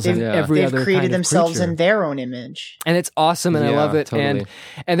Sentinels and every They've other created kind of themselves creature. in their own image. And it's awesome, and I Yeah, love it. totally.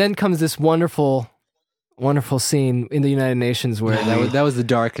 And then comes this wonderful scene in the United Nations where That was the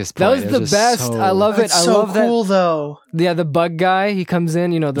darkest that part. was It the just best. so- I love it. That's I so love cool, though. that. Yeah, the bug guy. He comes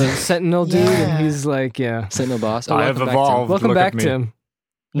in, the Sentinel dude, Yeah. and he's like, yeah. Sentinel boss. I have welcome back, Tim. evolved. Welcome Look back, at me. Tim.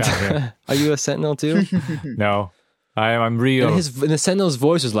 Yeah. Are you a Sentinel too? No, I'm real. And the Sentinel's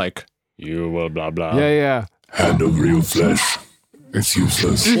voice is like, "You will blah blah." Yeah. Hand of real flesh. It's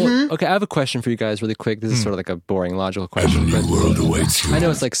useless. Well, okay, I have a question for you guys, really quick. This is sort of like a boring, logical A question, but new world awaits you. I know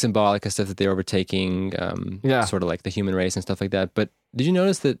it's like symbolic and stuff that they're overtaking, Yeah. sort of like the human race and stuff like that. But did you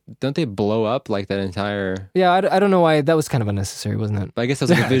notice that? Don't they blow up like that entire? Yeah, I don't know why. That was kind of unnecessary, wasn't it? But I guess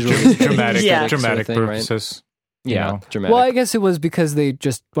that's like a visual, dramatic, Yeah. dramatic sort of thing, right? purposes. Yeah, know. dramatic. Well, I guess it was because they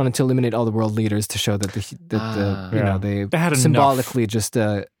just wanted to eliminate all the world leaders to show that Yeah. they They had enough. symbolically just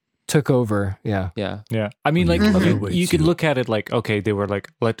took over. Yeah. yeah, Yeah, I mean, like Mhm. you could look at it like, okay, they were like,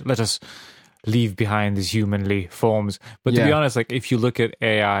 let us leave behind these humanly forms. But to be Yeah. honest, like if you look at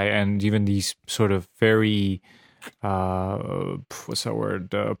AI and even these sort of very what's that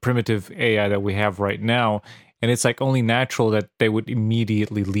word, primitive AI that we have right now, and it's like only natural that they would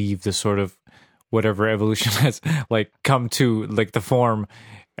immediately leave the sort of whatever evolution has like come to like the form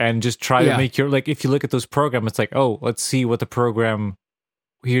and just try Yeah. to make your, like if you look at those programs, it's like, oh, let's see what the program,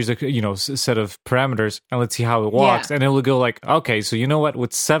 here's a set of parameters and let's see how it walks. And it will go like, okay, so you know what,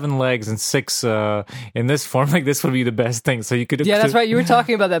 with 7 legs and 6 in this form, like this would be the best thing. So you could, Yeah, that's right. You were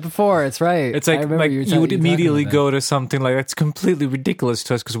talking about that before. It's right. it's I like remember you were would talking immediately about go to something like that's completely ridiculous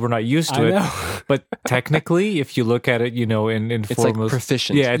to us because we're not used to I it. know. But technically, if you look at it, in it's like foremost,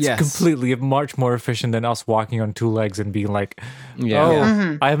 proficient. yeah, it's Yes. completely much more efficient than us walking on 2 legs and being like, yeah. oh,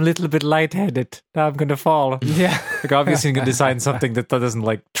 Yeah. I'm a little bit lightheaded. Now I'm gonna fall. that. Yeah. Like obviously you can design something that doesn't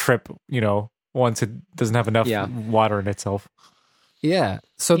like trip, once it doesn't have enough Yeah. water in itself. Yeah.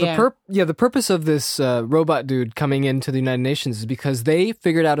 So Yeah. the purpose of this robot dude coming into the United Nations is because they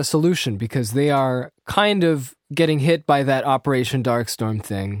figured out a solution because they are kind of getting hit by that Operation Darkstorm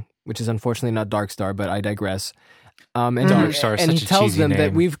thing, which is unfortunately not Darkstar, but I digress. And Darkstar is and he such a tells cheesy them that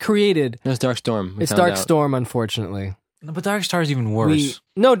name. we've created No, it's Dark Storm. We it's found out. Darkstorm, unfortunately. No, but Darkstar is even worse.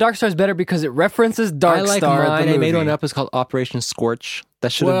 No, Darkstar's better because it references Darkstar. I like the mine. I made movie. one up. It's called Operation Scorch.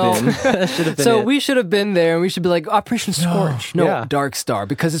 That should Well, have been. That should have been. So it. we should have been there, and we should be like Operation Scorch. No, Yeah. Darkstar,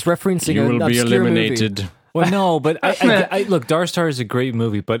 because it's referencing an obscure movie. Well, no, but I look, Darkstar is a great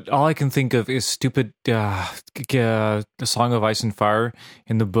movie, but all I can think of is stupid The Song of Ice and Fire.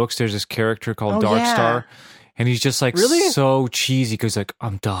 In the books, there's this character called Oh, Darkstar, yeah. and he's just like Really? so cheesy because like,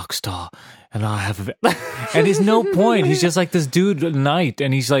 I'm Darkstar, and I have and there's no point. He's just like this dude at night,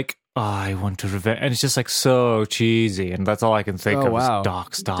 and he's like, I want to revenge, and it's just like so cheesy, and that's all I can think Oh, of wow. is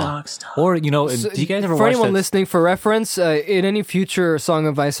Darkstar. Darkstar. Or do you guys ever For watch anyone that? listening, for reference, in any future Song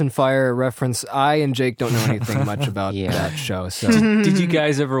of Ice and Fire reference, I and Jake don't know anything much about that show. So Did you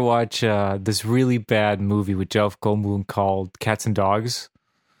guys ever watch this really bad movie with Jeff Goldblum called Cats and Dogs?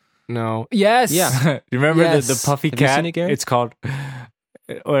 no, yes, Yeah. You remember Yes. the puffy Have you cat? seen it, Gary? It's called.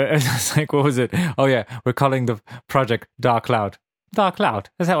 Or it's like, what was it? Oh yeah, we're calling the project Dark Cloud. Dark Cloud.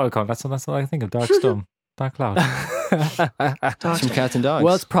 Is that what we call it? That's what I think of. Dark Storm. Dark Cloud. It's from Cats and Dogs.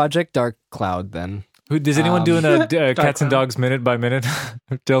 Well, it's Project Dark Cloud then. Does anyone doing a cats and dogs minute by minute?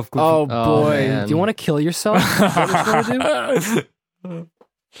 Oh boy, man. do you want to kill yourself? Is that what you wanna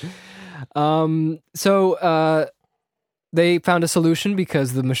do? So they found a solution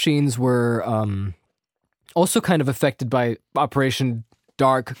because the machines were also kind of affected by Operation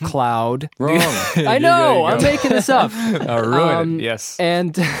Dark Cloud. Wrong. I know, I'm making this up. I'll ruin it. Yes.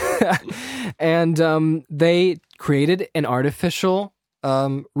 And they created an artificial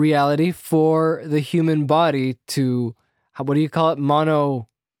reality for the human body to, what do you call it?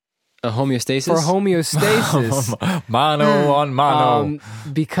 Homeostasis? For homeostasis. Mano on mano.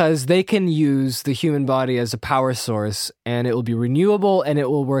 Because they can use the human body as a power source and it will be renewable and it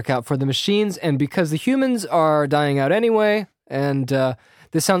will work out for the machines. And because the humans are dying out anyway, and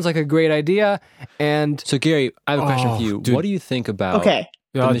this sounds like a great idea. And So, Gary, I have a question for you. dude. What do you think about Okay.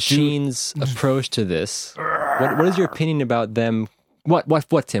 the machines' approach to this? What is your opinion about them? What,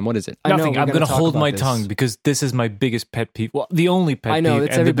 Tim? What is it? I know Nothing. we're I'm gonna going to talk hold about my this. tongue because this is my biggest pet peeve. Well, the only pet I know, peeve it's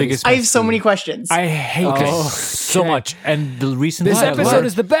and the everybody's biggest I pet have so peeve. many questions. I hate this so okay. much. And the reason This why I episode learned-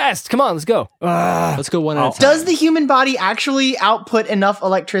 is the best. Come on, let's go. Let's go one at a time. Does the human body actually output enough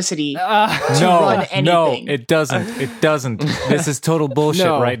electricity? run anything? No, it doesn't. It doesn't. This is total bullshit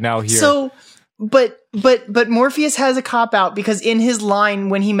No. right now here. So, but Morpheus has a cop out because in his line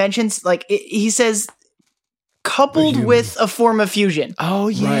when he mentions he says coupled with a form of fusion. Oh,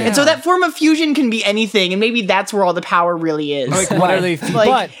 yeah. Right. And so that form of fusion can be anything, and maybe that's where all the power really is. like, what are they? Like,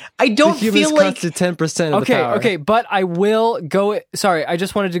 But I don't Humans feel like constitute 10% of the power. Okay, but I will go. Sorry, I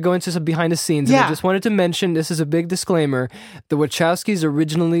just wanted to go into some behind the scenes. And I Yeah. just wanted to mention this is a big disclaimer. The Wachowskis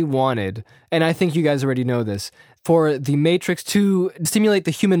originally wanted, and I think you guys already know this, for the Matrix to stimulate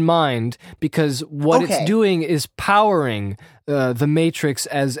the human mind because what Okay. it's doing is powering the Matrix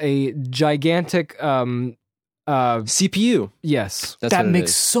as a gigantic. CPU. Yes. That's That what it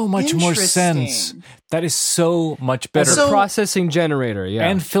makes is. so much more Interesting. sense. That is so much better. As So- a processing generator, yeah.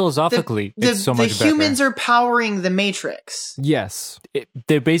 And philosophically, it's so much better. humans are powering the Matrix. yes.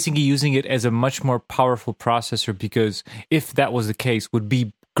 They're basically using it as a much more powerful processor because if that was the case, would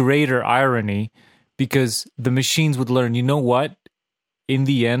be greater irony because the machines would learn, you know what? In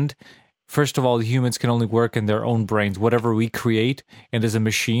the end, first of all, the humans can only work in their own brains. Whatever we create and as a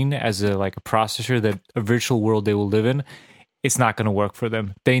machine, as a processor, that a virtual world they will live in, it's not going to work for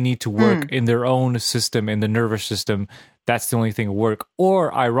them. They need to work in their own system, in the nervous system. That's the only thing to work.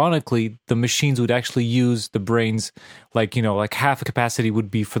 Or ironically, the machines would actually use the brains, like half the capacity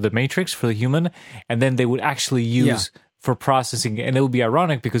would be for the Matrix, for the human, and then they would actually use for processing. And it would be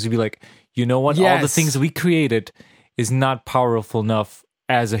ironic because you'd be like, you know what? All the Yes. things that we created is not powerful enough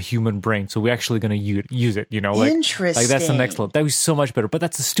as a human brain, so we're actually going to use it. Like that's the next level. That was so much better. But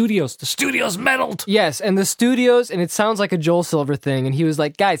that's the studios. The studios meddled. Yes, and the studios, and it sounds like a Joel Silver thing, and he was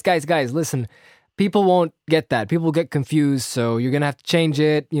like, guys, listen, people won't get that. People get confused, so you're going to have to change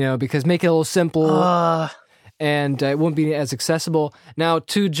it, because make it a little simple, and it won't be as accessible. Now,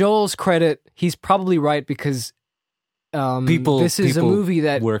 to Joel's credit, he's probably right, because this is a movie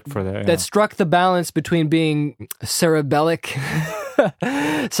that worked for that. that struck the balance between being cerebellic.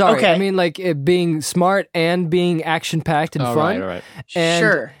 Sorry, Okay. I mean like it being smart and being action-packed and All fun. right, all right. And,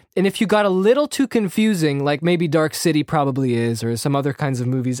 Sure. And if you got a little too confusing, like maybe Dark City probably is, or some other kinds of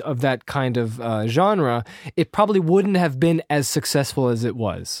movies of that kind of genre, it probably wouldn't have been as successful as it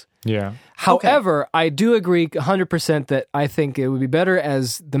was. Yeah. However, I do agree 100% that I think it would be better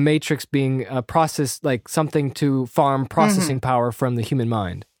as the Matrix being processed, like something to farm processing power from the human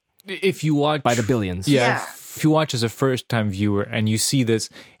mind If you watch by the billions. Yeah. If you watch as a first-time viewer and you see this,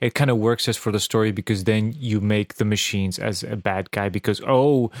 it kind of works just for the story because then you make the machines as a bad guy because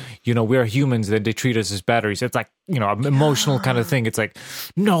we're humans, then they treat us as batteries. It's like an emotional kind of thing. It's like,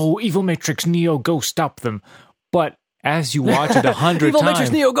 no, evil Matrix Neo, go stop them. But as you watch it 100 Evil times,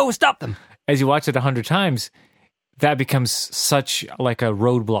 Matrix Neo, go stop them. as you watch it 100 times, that becomes such like a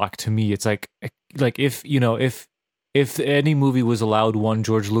roadblock to me. It's like if any movie was allowed one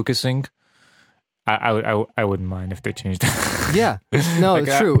George Lucasing, I wouldn't mind if they changed it. Yeah. No,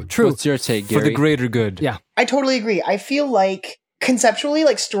 Like, true. What's your take, Gary? For the greater good. Yeah. I totally agree. I feel like conceptually,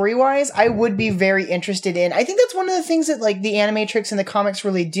 like story-wise, I would be very interested in. I think that's one of the things that like the Animatrix and the comics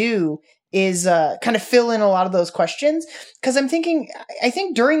really do is kind of fill in a lot of those questions. Because I think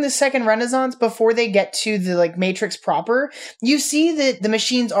during the second Renaissance, before they get to the like Matrix proper, you see that the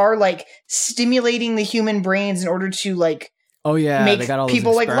machines are like stimulating the human brains in order to like Oh yeah, make they got all those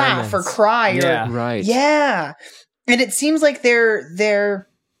people like laugh or experiments. cry Yeah. or Right. yeah. And it seems like they're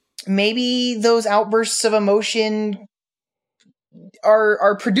maybe those outbursts of emotion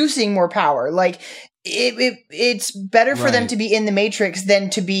are producing more power. Like it's better for them Right. to be in the Matrix than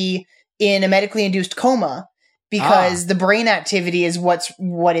to be in a medically induced coma because the brain activity is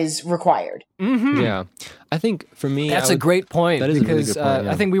what is required. Mm-hmm. Yeah. I think for me, That's a great point that is a really because good point,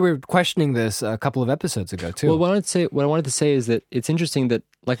 yeah. I think we were questioning this a couple of episodes ago too. Well, what I wanted to say is that it's interesting that,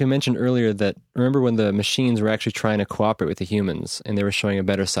 like I mentioned earlier, that remember when the machines were actually trying to cooperate with the humans and they were showing a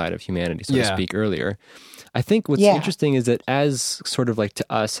better side of humanity, so to speak, earlier. I think what's interesting is that as sort of like to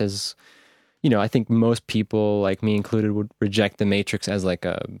us as, you know, I think most people, like me included, would reject the Matrix as like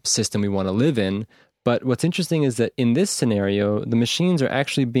a system we want to live in. But what's interesting is that in this scenario, the machines are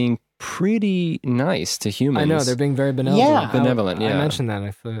actually being pretty nice to humans. I know, they're being very benevolent. Benevolent, I mentioned that in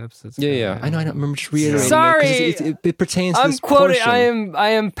a few episodes ago. Yeah. I know. I'm just reiterating. Sorry! It, 'cause it pertains to I'm this quoting. portion. I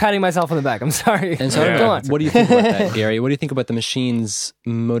am patting myself on the back. I'm sorry. And so, I don't Go know, on. what do you think about that, Gary? What do you think about the machine's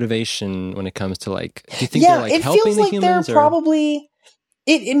motivation when it comes to like? Do you think they're like it helping feels the like humans? they're probably.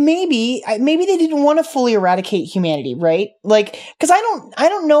 It maybe they didn't want to fully eradicate humanity, right? Like, because I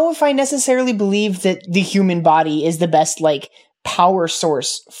don't know if I necessarily believe that the human body is the best like power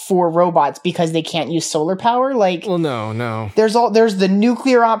source for robots because they can't use solar power. Like, Well, no. there's the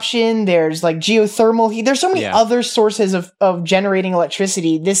nuclear option. There's like geothermal heat. There's so many other sources of generating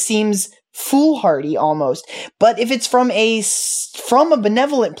electricity. This seems foolhardy almost. But if it's from a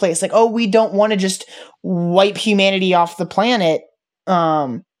benevolent place, like, oh, we don't want to just wipe humanity off the planet.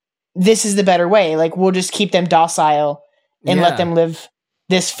 This is the better way. Like, we'll just keep them docile and let them live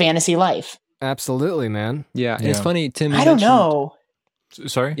this fantasy life. Absolutely, man. Yeah, and it's funny, Tim. I don't know.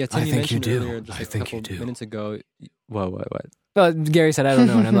 Sorry? Yeah, Tim, I you think you mentioned do. earlier, just I a think couple you do. minutes ago. What? Gary said, I don't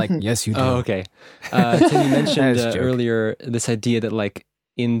know. And I'm like, yes, you do. Oh, okay. Tim, you mentioned Nice joke. earlier this idea that like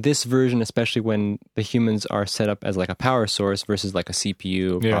in this version, especially when the humans are set up as like a power source versus like a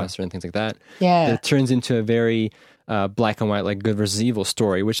CPU processor and things like that, that it turns into a very black and white, like good versus evil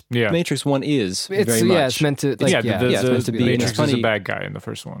story, which Matrix 1 is very much. Yeah, it's meant to, like, it's meant to be. And Matrix it's funny, is a bad guy in the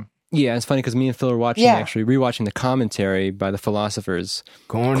first one. Yeah, it's funny because me and Phil are watching, actually rewatching the commentary by the philosophers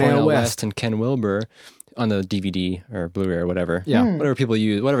Cornel West and Ken Wilber on the DVD or Blu-ray or whatever. Yeah. Whatever people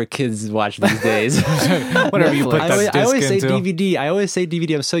use, whatever kids watch these days. Whatever you put that disc I always say into. DVD. I always say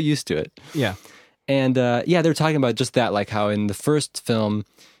DVD. I'm so used to it. Yeah. And they're talking about just that, like how in the first film,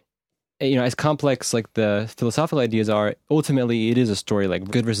 you know, as complex like the philosophical ideas are, ultimately it is a story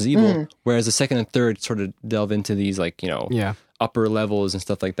like good versus evil, whereas the second and third sort of delve into these like, you know, upper levels and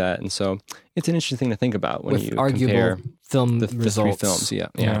stuff like that. And so it's an interesting thing to think about when With you arguable compare film the three results. films. Yeah.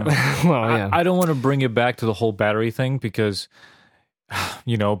 Well, yeah. I don't want to bring it back to the whole battery thing because,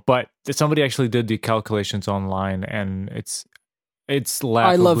 you know, but somebody actually did the calculations online and it's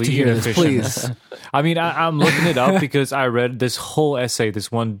laughably I love to hear this, inefficient. please. I mean, I'm looking it up because I read this whole essay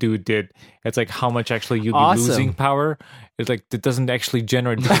this one dude did. It's like how much actually you'll be losing power. It's like it doesn't actually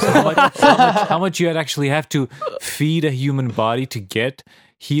generate because how much you actually have to feed a human body to get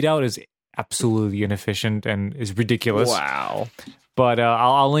heat out is absolutely inefficient and is ridiculous. Wow. But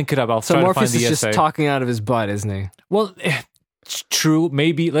I'll link it up. I'll So try Morpheus to find the is essay. just talking out of his butt, isn't he? Well, it's true.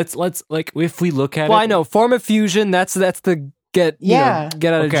 Maybe let's like if we look at Well, it. I know. Form of fusion, that's the get out of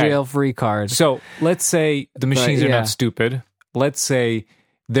Okay. jail free card. So let's say the machines are yeah. not stupid. Let's say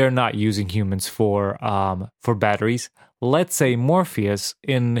they're not using humans for batteries. Let's say Morpheus,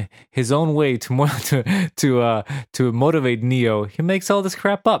 in his own way to motivate Neo, he makes all this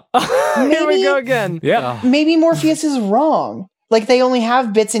crap up. Here we go again. Yeah. Maybe Morpheus is wrong. Like they only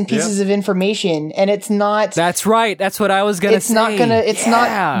have bits and pieces of information, and it's not. That's right. That's what I was gonna say. It's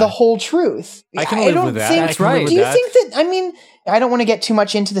not the whole truth. I can live don't with that. think- I can live with Do you that. think that? I mean, I don't want to get too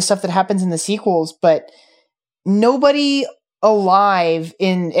much into the stuff that happens in the sequels, but nobody alive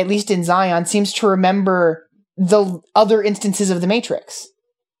at least in Zion, seems to remember the other instances of the Matrix,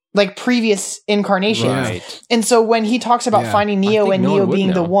 like previous incarnations. Right. And so when he talks about finding Neo think and no Neo one would being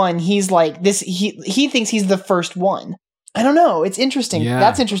the know. one, he's like this. He thinks he's the first one. I don't know. It's interesting. Yeah.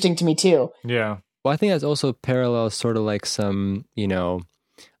 That's interesting to me too. Yeah. Well, I think that's also parallels sort of like some, you know,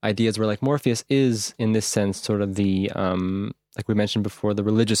 ideas where like Morpheus is in this sense sort of the like we mentioned before, the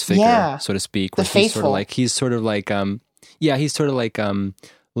religious figure, so to speak, The where faithful. he's sort of like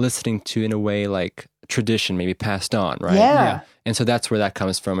listening to, in a way, like tradition maybe passed on, right? Yeah. And so that's where that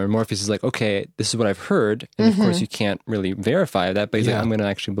comes from. And Morpheus is like, okay, this is what I've heard. And of course you can't really verify that, but he's like, I'm going to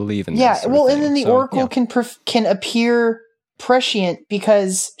actually believe in Yeah. this. sort of Well, and thing. then the So, Oracle yeah. can appear prescient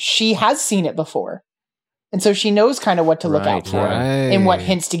because she has seen it before. And so she knows kind of what to look out Right, for right. and what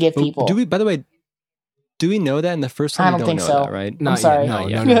hints to give But people. do we, by the way, do we know that in the first one? I We don't think know so. that, right? Not sorry. yet. Not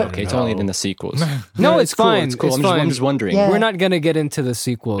yet. No. Okay, it's only in the sequels. No, it's cool. fine. It's cool. It's I'm fine. just wondering. Yeah. We're not gonna get into the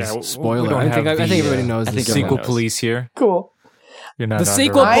sequels. Yeah, we Spoiler. don't I think have everybody the, knows I the think Sequel knows. police here. Cool. You're not The under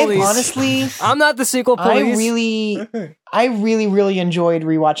sequel wraps. I police. honestly, I'm not the sequel police. I really enjoyed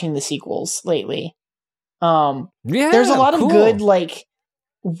rewatching the sequels lately. Yeah, There's a lot cool. of good like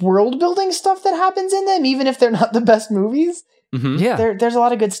world building stuff that happens in them, even if they're not the best movies. Mhm. Yeah. There's a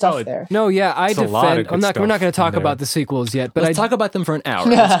lot of good stuff Oh, there. No, yeah, I It's a lot of defend. good I'm not. We're not stuff going to talk in there. about the sequels yet, but Let's I talk about them for an hour.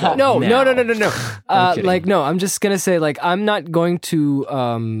 Let's go. no, Now. no. I'm kidding. No, I'm just gonna say, like, I'm not going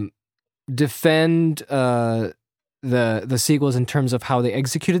to defend the sequels in terms of how they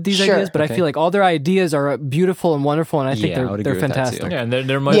executed these Sure. ideas, but Okay. I feel like all their ideas are beautiful and wonderful, and I think Yeah, I would they're agree with that fantastic. too. Yeah, and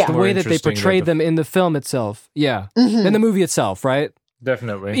they're much Yeah. The more way that they interesting portrayed than them in the film itself, yeah, Mhm. in the movie itself, right?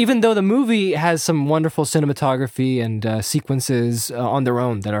 Definitely. Even though the movie has some wonderful cinematography and sequences on their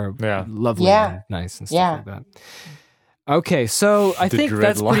own that are Yeah. lovely Yeah. and nice and stuff Yeah. like that. Okay, so I The think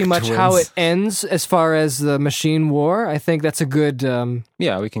that's pretty Dreadlock much how twins. it ends as far as the machine war. I think that's a good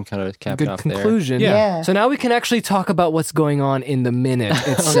Yeah, we can kind of cap it good off conclusion. Yeah. Yeah. So now we can actually talk about what's going on in the minute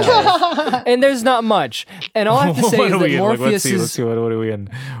itself. And there's not much. And all I have to say What is are that we in? Like, Morpheus let's is see. What are we in?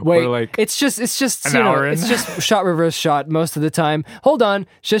 wait. We're like it's just an you know, hour in. it's just shot reverse shot most of the time. Hold on,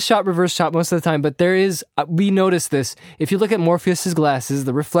 it's just shot reverse shot most of the time. But there is we notice this if you look at Morpheus's glasses,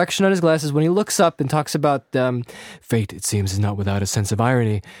 the reflection on his glasses when he looks up and talks about fate. It seems is not without a sense of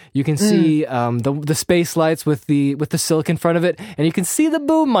irony. You can see the space lights with the silk in front of it, and you can see the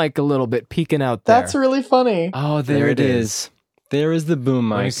boom mic a little bit peeking out there. That's really funny. Oh, there it is. There is the boom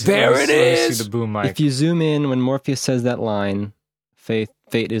Let me mic. see- There let me it see is. the boom mic. If you zoom in when Morpheus says that line, fate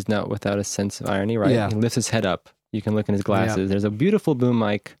is not without a sense of irony, right? Yeah. He lifts his head up. You can look in his glasses. There's a beautiful boom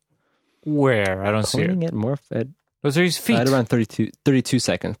mic Where? I don't see pointing it. at Those are his feet. at around 32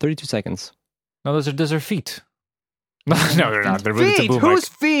 seconds. 32 seconds. No, those are feet. No, they're not. It's a feet. boom Whose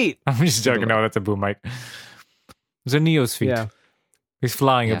mic. feet? I'm just joking. No, that's a boom mic. Those are Neo's feet. Yeah. He's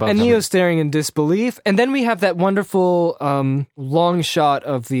flying Yeah. above And them. Neo's staring in disbelief, and then we have that wonderful long shot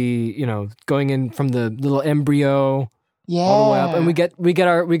of the going in from the little embryo Yeah. all the way up, and we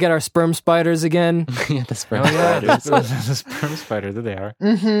get our sperm spiders again. Yeah, the sperm Oh yeah, spiders. the sperm spider. There they are.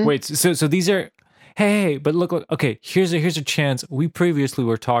 Mm-hmm. Wait, so these are. Hey, but look. Okay, here's a chance. We previously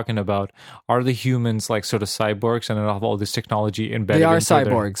were talking about are the humans like sort of cyborgs and have all this technology embedded. They are into their-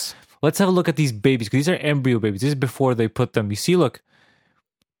 cyborgs. Let's have a look at these babies because these are embryo babies. This is before they put them. You see, look,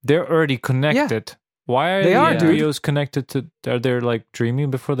 they're already connected. Why are They the are, dude. embryos connected to? Are they like dreaming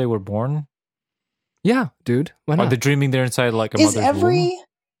before they were born? Yeah, dude. Why Are not? they dreaming they're inside like a Is mother's womb?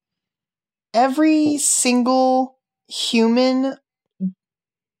 every single human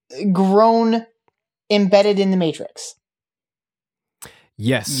grown embedded in the Matrix?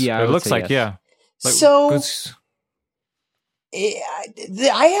 Yes. Yeah, I It would looks say like yes. yeah. Like, So- 'cause-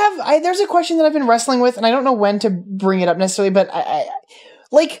 There's a question that I've been wrestling with, and I don't know when to bring it up necessarily, but I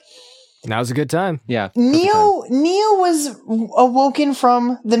like Now's a good time. Yeah. Neo was awoken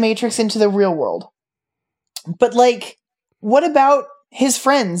from the Matrix into the real world. But like, what about his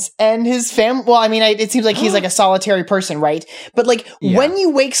friends and his family? Well, I mean, it seems like he's like a solitary person, right? But like, Yeah. when you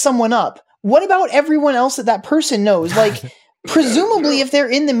wake someone up, what about everyone else that person knows? Like, presumably, if they're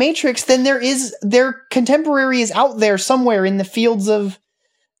in the Matrix, then their contemporary is out there somewhere in the fields of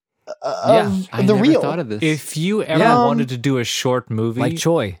I the never real. thought of this. if you ever Yeah. wanted to do a short movie Like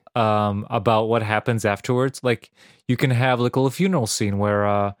Choi. about what happens afterwards, like you can have like a little funeral scene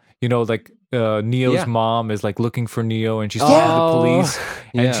where Neo's Yeah. mom is like looking for Neo and she's Oh. talking to the police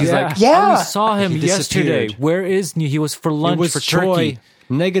and Yeah. she's Yeah. like, Yeah. I saw him He yesterday. disappeared. Where is Neo? He was for lunch it was for Choi. turkey.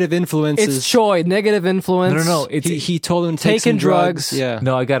 Negative influences. It's Choi. Negative influence. No. It's He told him to take Taking some drugs. drugs. Yeah.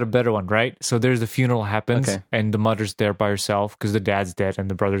 No, I got a better one, right? So there's the funeral happens Okay. and the mother's there by herself because the dad's dead and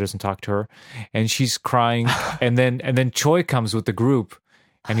the brother doesn't talk to her. And she's crying and then Choi comes with the group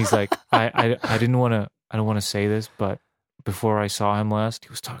and he's like, I don't want to say this, but before I saw him last, he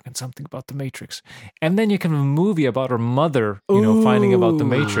was talking something about the Matrix. And then you can have a movie about her mother, finding about the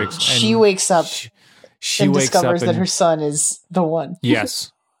Matrix. And She wakes up she and wakes discovers up that her son is the one.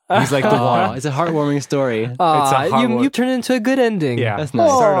 Yes. He's like the Oh, one. it's a heartwarming story. Aw, It's a hard you one. turned it into a good ending. Yeah. That's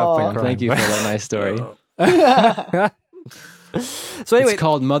nice. Started off by Aw. crying, Thank you but- for that nice story. So anyway, It's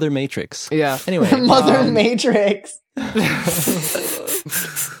called Mother Matrix. yeah. Anyway, Mother Matrix.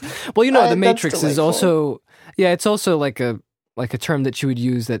 Well, the That's Matrix is delightful. also it's also like a term that you would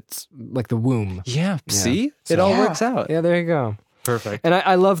use that's like the womb. yeah. See, So- it all Yeah. works out. Yeah, there you go. Perfect. And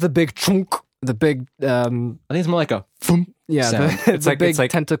I love the big chunk, the big I think it's more like a. yeah, Sound. It's the like- big it's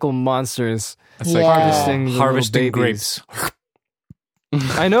like- tentacle monsters. It's like Yeah. Harvesting the little harvesting babies. grapes.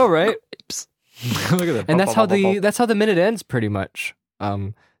 I know, right? Look at that. And that's how the minute ends, pretty much.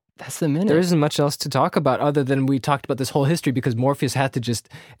 That's the minute. There isn't much else to talk about other than we talked about this whole history because Morpheus had to just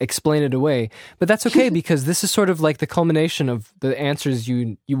explain it away. But that's okay because this is sort of like the culmination of the answers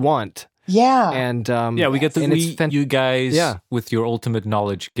you want. Yeah. And we get you guys, Yeah. with your ultimate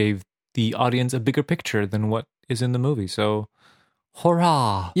knowledge, gave the audience a bigger picture than what is in the movie. So,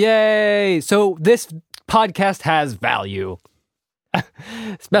 hurrah! Yay! So this podcast has value.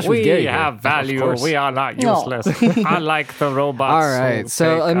 Especially with Gary here, value. of course. We are not No. useless. Unlike the robots. All right, who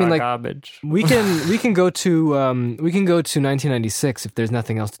so, take I mean, our like, garbage. We can go to 1996 if there's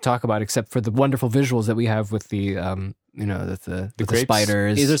nothing else to talk about except for the wonderful visuals that we have with the with the grapes?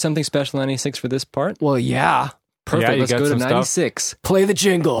 spiders. Is there something special in 96 for this part? Well, yeah. Perfect. Yeah, you Let's got go to some stuff. 96. Play the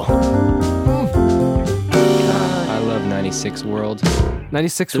jingle. I love 96 World.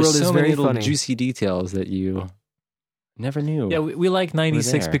 96 There's World so is many very little funny. juicy details that you never knew. Yeah, we like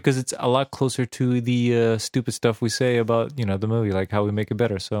 96 there. because it's a lot closer to the stupid stuff we say about, the movie, like how we make it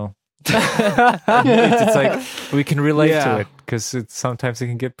better. So it's like we can relate Yeah. to it because sometimes it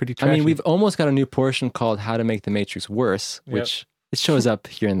can get pretty I trashy. mean, we've almost got a new portion called How to Make the Matrix Worse, which it shows up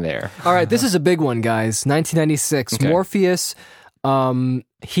here and there. All right, this is a big one, guys. 1996. Okay. Morpheus,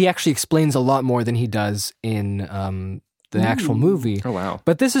 he actually explains a lot more than he does in the actual movie. Oh, wow.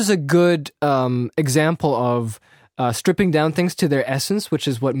 But this is a good example of stripping down things to their essence, which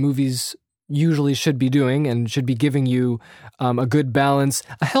is what movies usually should be doing and should be giving you a good balance,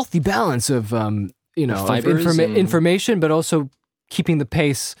 a healthy balance of, Fibers and- information, but also keeping the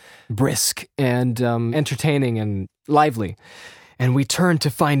pace brisk and entertaining and lively. And we turn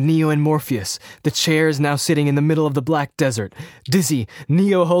to find Neo and Morpheus. The chair is now sitting in the middle of the black desert. Dizzy,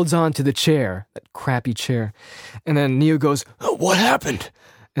 Neo holds on to the chair, that crappy chair. And then Neo goes, "What happened?"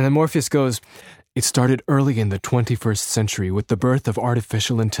 And then Morpheus goes, "It started early in the 21st century with the birth of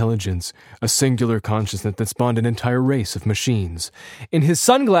artificial intelligence, a singular consciousness that spawned an entire race of machines." In his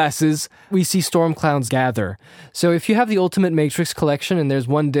sunglasses, we see storm clouds gather. So if you have the Ultimate Matrix collection and there's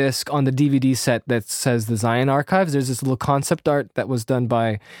one disc on the DVD set that says the Zion Archives, there's this little concept art that was done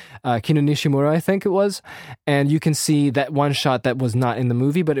by Kino Nishimura, I think it was. And you can see that one shot that was not in the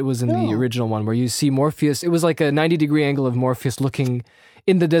movie, but it was in the original one where you see Morpheus. It was like a 90-degree angle of Morpheus looking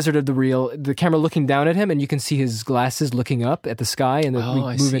in the desert of the camera looking down at him, and you can see his glasses looking up at the sky, and then Oh, we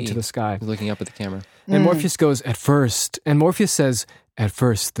I move see. into the sky. He's looking up at the camera. And Morpheus goes, "At first," and Morpheus says, "At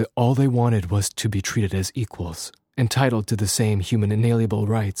first, all they wanted was to be treated as equals, entitled to the same human inalienable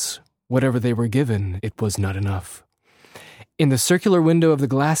rights. Whatever they were given, it was not enough." In the circular window of the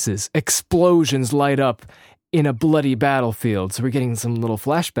glasses, explosions light up in a bloody battlefield. So we're getting some little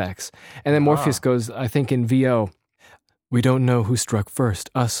flashbacks. And then Morpheus goes, I think in VO, "We don't know who struck first,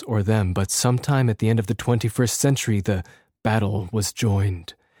 us or them, but sometime at the end of the 21st century, the battle was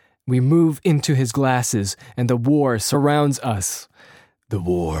joined. We move into his glasses, and the war surrounds us." The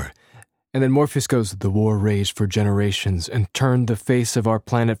war. And then Morpheus goes, "The war raged for generations and turned the face of our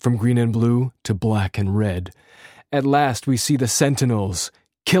planet from green and blue to black and red. At last we see the Sentinels,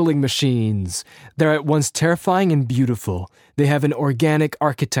 killing machines. They're at once terrifying and beautiful. They have an organic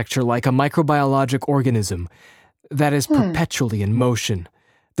architecture like a microbiologic organism that is perpetually in motion.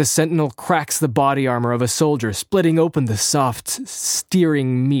 The Sentinel cracks the body armor of a soldier, splitting open the soft,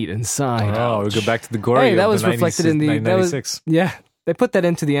 steering meat inside." Oh, we go back to the gory. Hey, that of was the reflected in the 1996. Yeah, they put that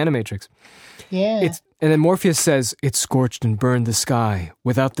into the Animatrix. Yeah. And then Morpheus says, "It scorched and burned the sky.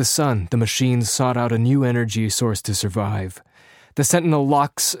 Without the sun, the machines sought out a new energy source to survive. The Sentinel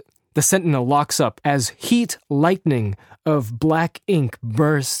locks up as heat lightning of black ink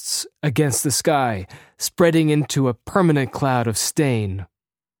bursts against the sky, spreading into a permanent cloud of stain."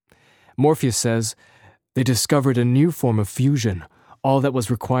 Morpheus says, "They discovered a new form of fusion. All that was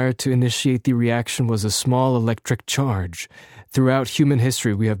required to initiate the reaction was a small electric charge. Throughout human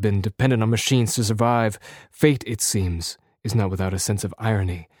history, we have been dependent on machines to survive. Fate, it seems, is not without a sense of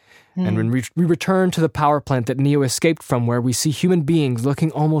irony." And when we return to the power plant that Neo escaped from, where we see human beings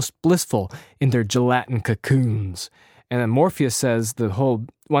looking almost blissful in their gelatin cocoons. And then Morpheus says the whole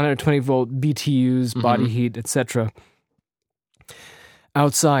 120-volt BTUs, body heat, etc.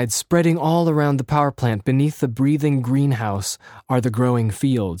 Outside, spreading all around the power plant beneath the breathing greenhouse, are the growing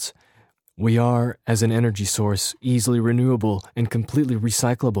fields. We are, as an energy source, easily renewable and completely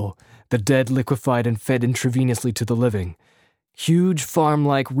recyclable, the dead liquefied and fed intravenously to the living. Huge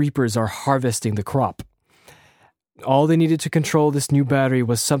farm-like reapers are harvesting the crop. All they needed to control this new battery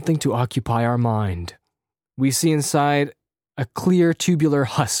was something to occupy our mind. We see inside a clear tubular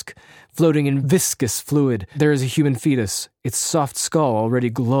husk, floating in viscous fluid. There is a human fetus, its soft skull already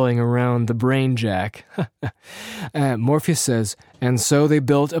glowing around the brain jack. Morpheus says, "And so they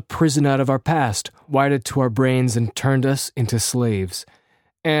built a prison out of our past, wired it to our brains and turned us into slaves.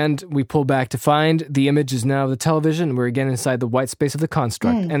 and we pull back to find the image is now the television, and we're again inside the white space of the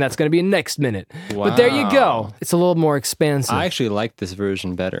construct, and that's going to be next minute. But there you go. Wow. It's a little more expansive. I actually like this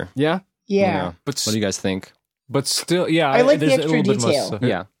version better. Yeah? Yeah. But What do you guys think? but still, yeah, I like the there's a extra little bit more detail. stuff.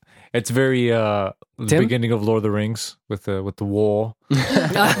 Yeah. It's very the Tim? beginning of Lord of the Rings with the wall,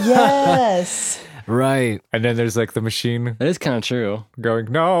 Yes. Right. and then there's like the machine That is kind of true.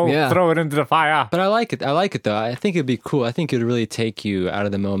 going, "No, Yeah. throw it into the fire." But I like it. I like it though. I think it'd be cool. I think it'd really take you out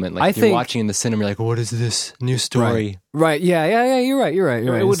of the moment. Like I you're think- watching in the cinema, you're like, what is this new story? Right. Yeah. You're right.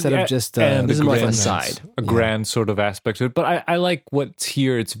 It would- Instead of just... and this the is more like grand- a side. a grand sort of aspect to it. But I like what's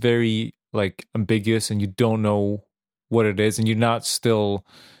here. It's very like ambiguous, and you don't know what it is, and you're not still.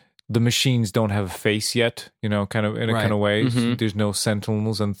 The machines don't have a face yet, kind of in a Right. kind of way. Mhm. There's no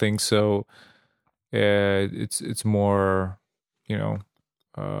sentinels and things, so it's more, Yeah, it's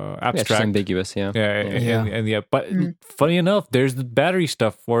just abstract. ambiguous. Yeah. Yeah, Yeah. and yeah. But funny enough, there's the battery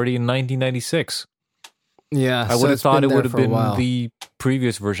stuff already in 1996. Yeah. I so would have it's thought been it there would have for a been while. the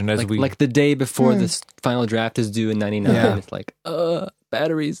previous version, as Like the day before this final draft is due in '99. Yeah. It's like,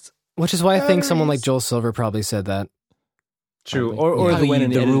 batteries. Which is why I think someone like Batteries. Joel Silver probably said that. true, Probably. or He probably went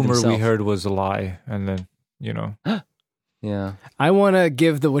and the edited rumor we himself. heard was a lie, and then Yeah. I want to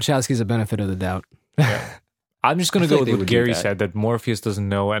give the Wachowskis a benefit of the doubt. I'm just gonna I feel go like they with what would do Gary that. said, that Morpheus doesn't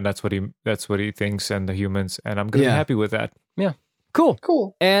know, and that's what he thinks, and the humans, and I'm gonna Yeah. be happy with that. Cool.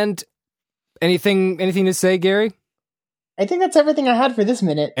 Cool. And anything to say, Gary? I think that's everything I had for this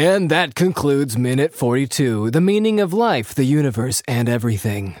minute. And that concludes minute 42. The meaning of life, the universe, and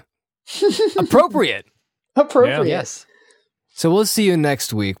everything. Appropriate. Appropriate. Yes. So we'll see you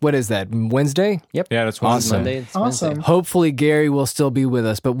next week. What is that? Wednesday? Yeah, that's Awesome. Monday. It's Awesome. Wednesday. Hopefully Gary will still be with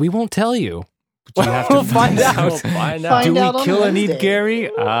us, but we won't tell you. You have We'll to find out. We'll find out. Find Do we out on kill and Wednesday. eat Gary?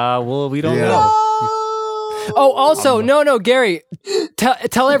 Well, we don't Yeah. know. Oh, also, no, Gary,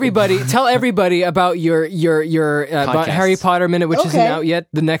 tell everybody about your about Podcast. Harry Potter minute, which isn't Okay. out yet.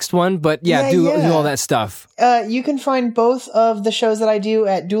 The next one, but Yeah, do yeah. all that stuff. You can find both of the shows that I do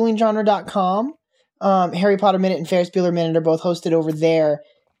at duelinggenre.com. Harry Potter Minute and Ferris Bueller Minute are both hosted over there.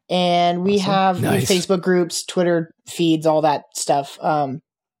 And we have Nice. Facebook groups, Twitter feeds, all that stuff.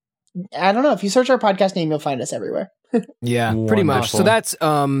 I don't know. If you search our podcast name, you'll find us everywhere. Yeah, pretty much. Wonderful.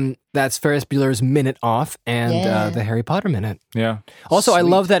 So that's Ferris Bueller's Minute Off and Yeah. the Harry Potter Minute. Yeah. Also, I Sweet.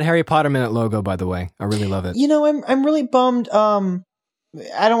 love that Harry Potter Minute logo. By the way, I really love it. You know, I'm really bummed.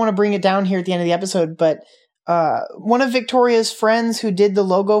 I don't want to bring it down here at the end of the episode, but one of Victoria's friends who did the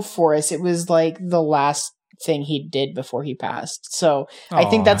logo for us, it was like the last thing he did before he passed. So I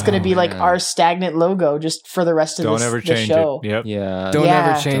think that's going to be like man. our stagnant logo just for the rest of Don't this, ever the change show. it. Yep. Yeah. Don't Yeah.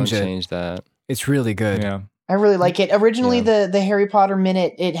 ever Don't change it. change that. It's really good. Yeah. I really like it. Originally, Yeah. the Harry Potter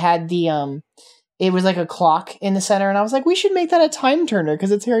Minute, it had the it was like a clock in the center, and I was like, we should make that a time turner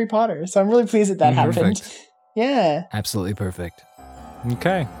because it's Harry Potter. So I'm really pleased that happened. Perfect. Yeah, Absolutely perfect.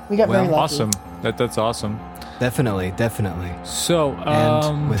 Okay. we got very Well, lucky. Awesome. That's awesome. Definitely. So,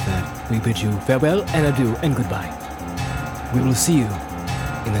 And with that, we bid you farewell and adieu and goodbye. We will see you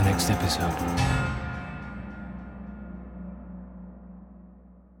in the next episode.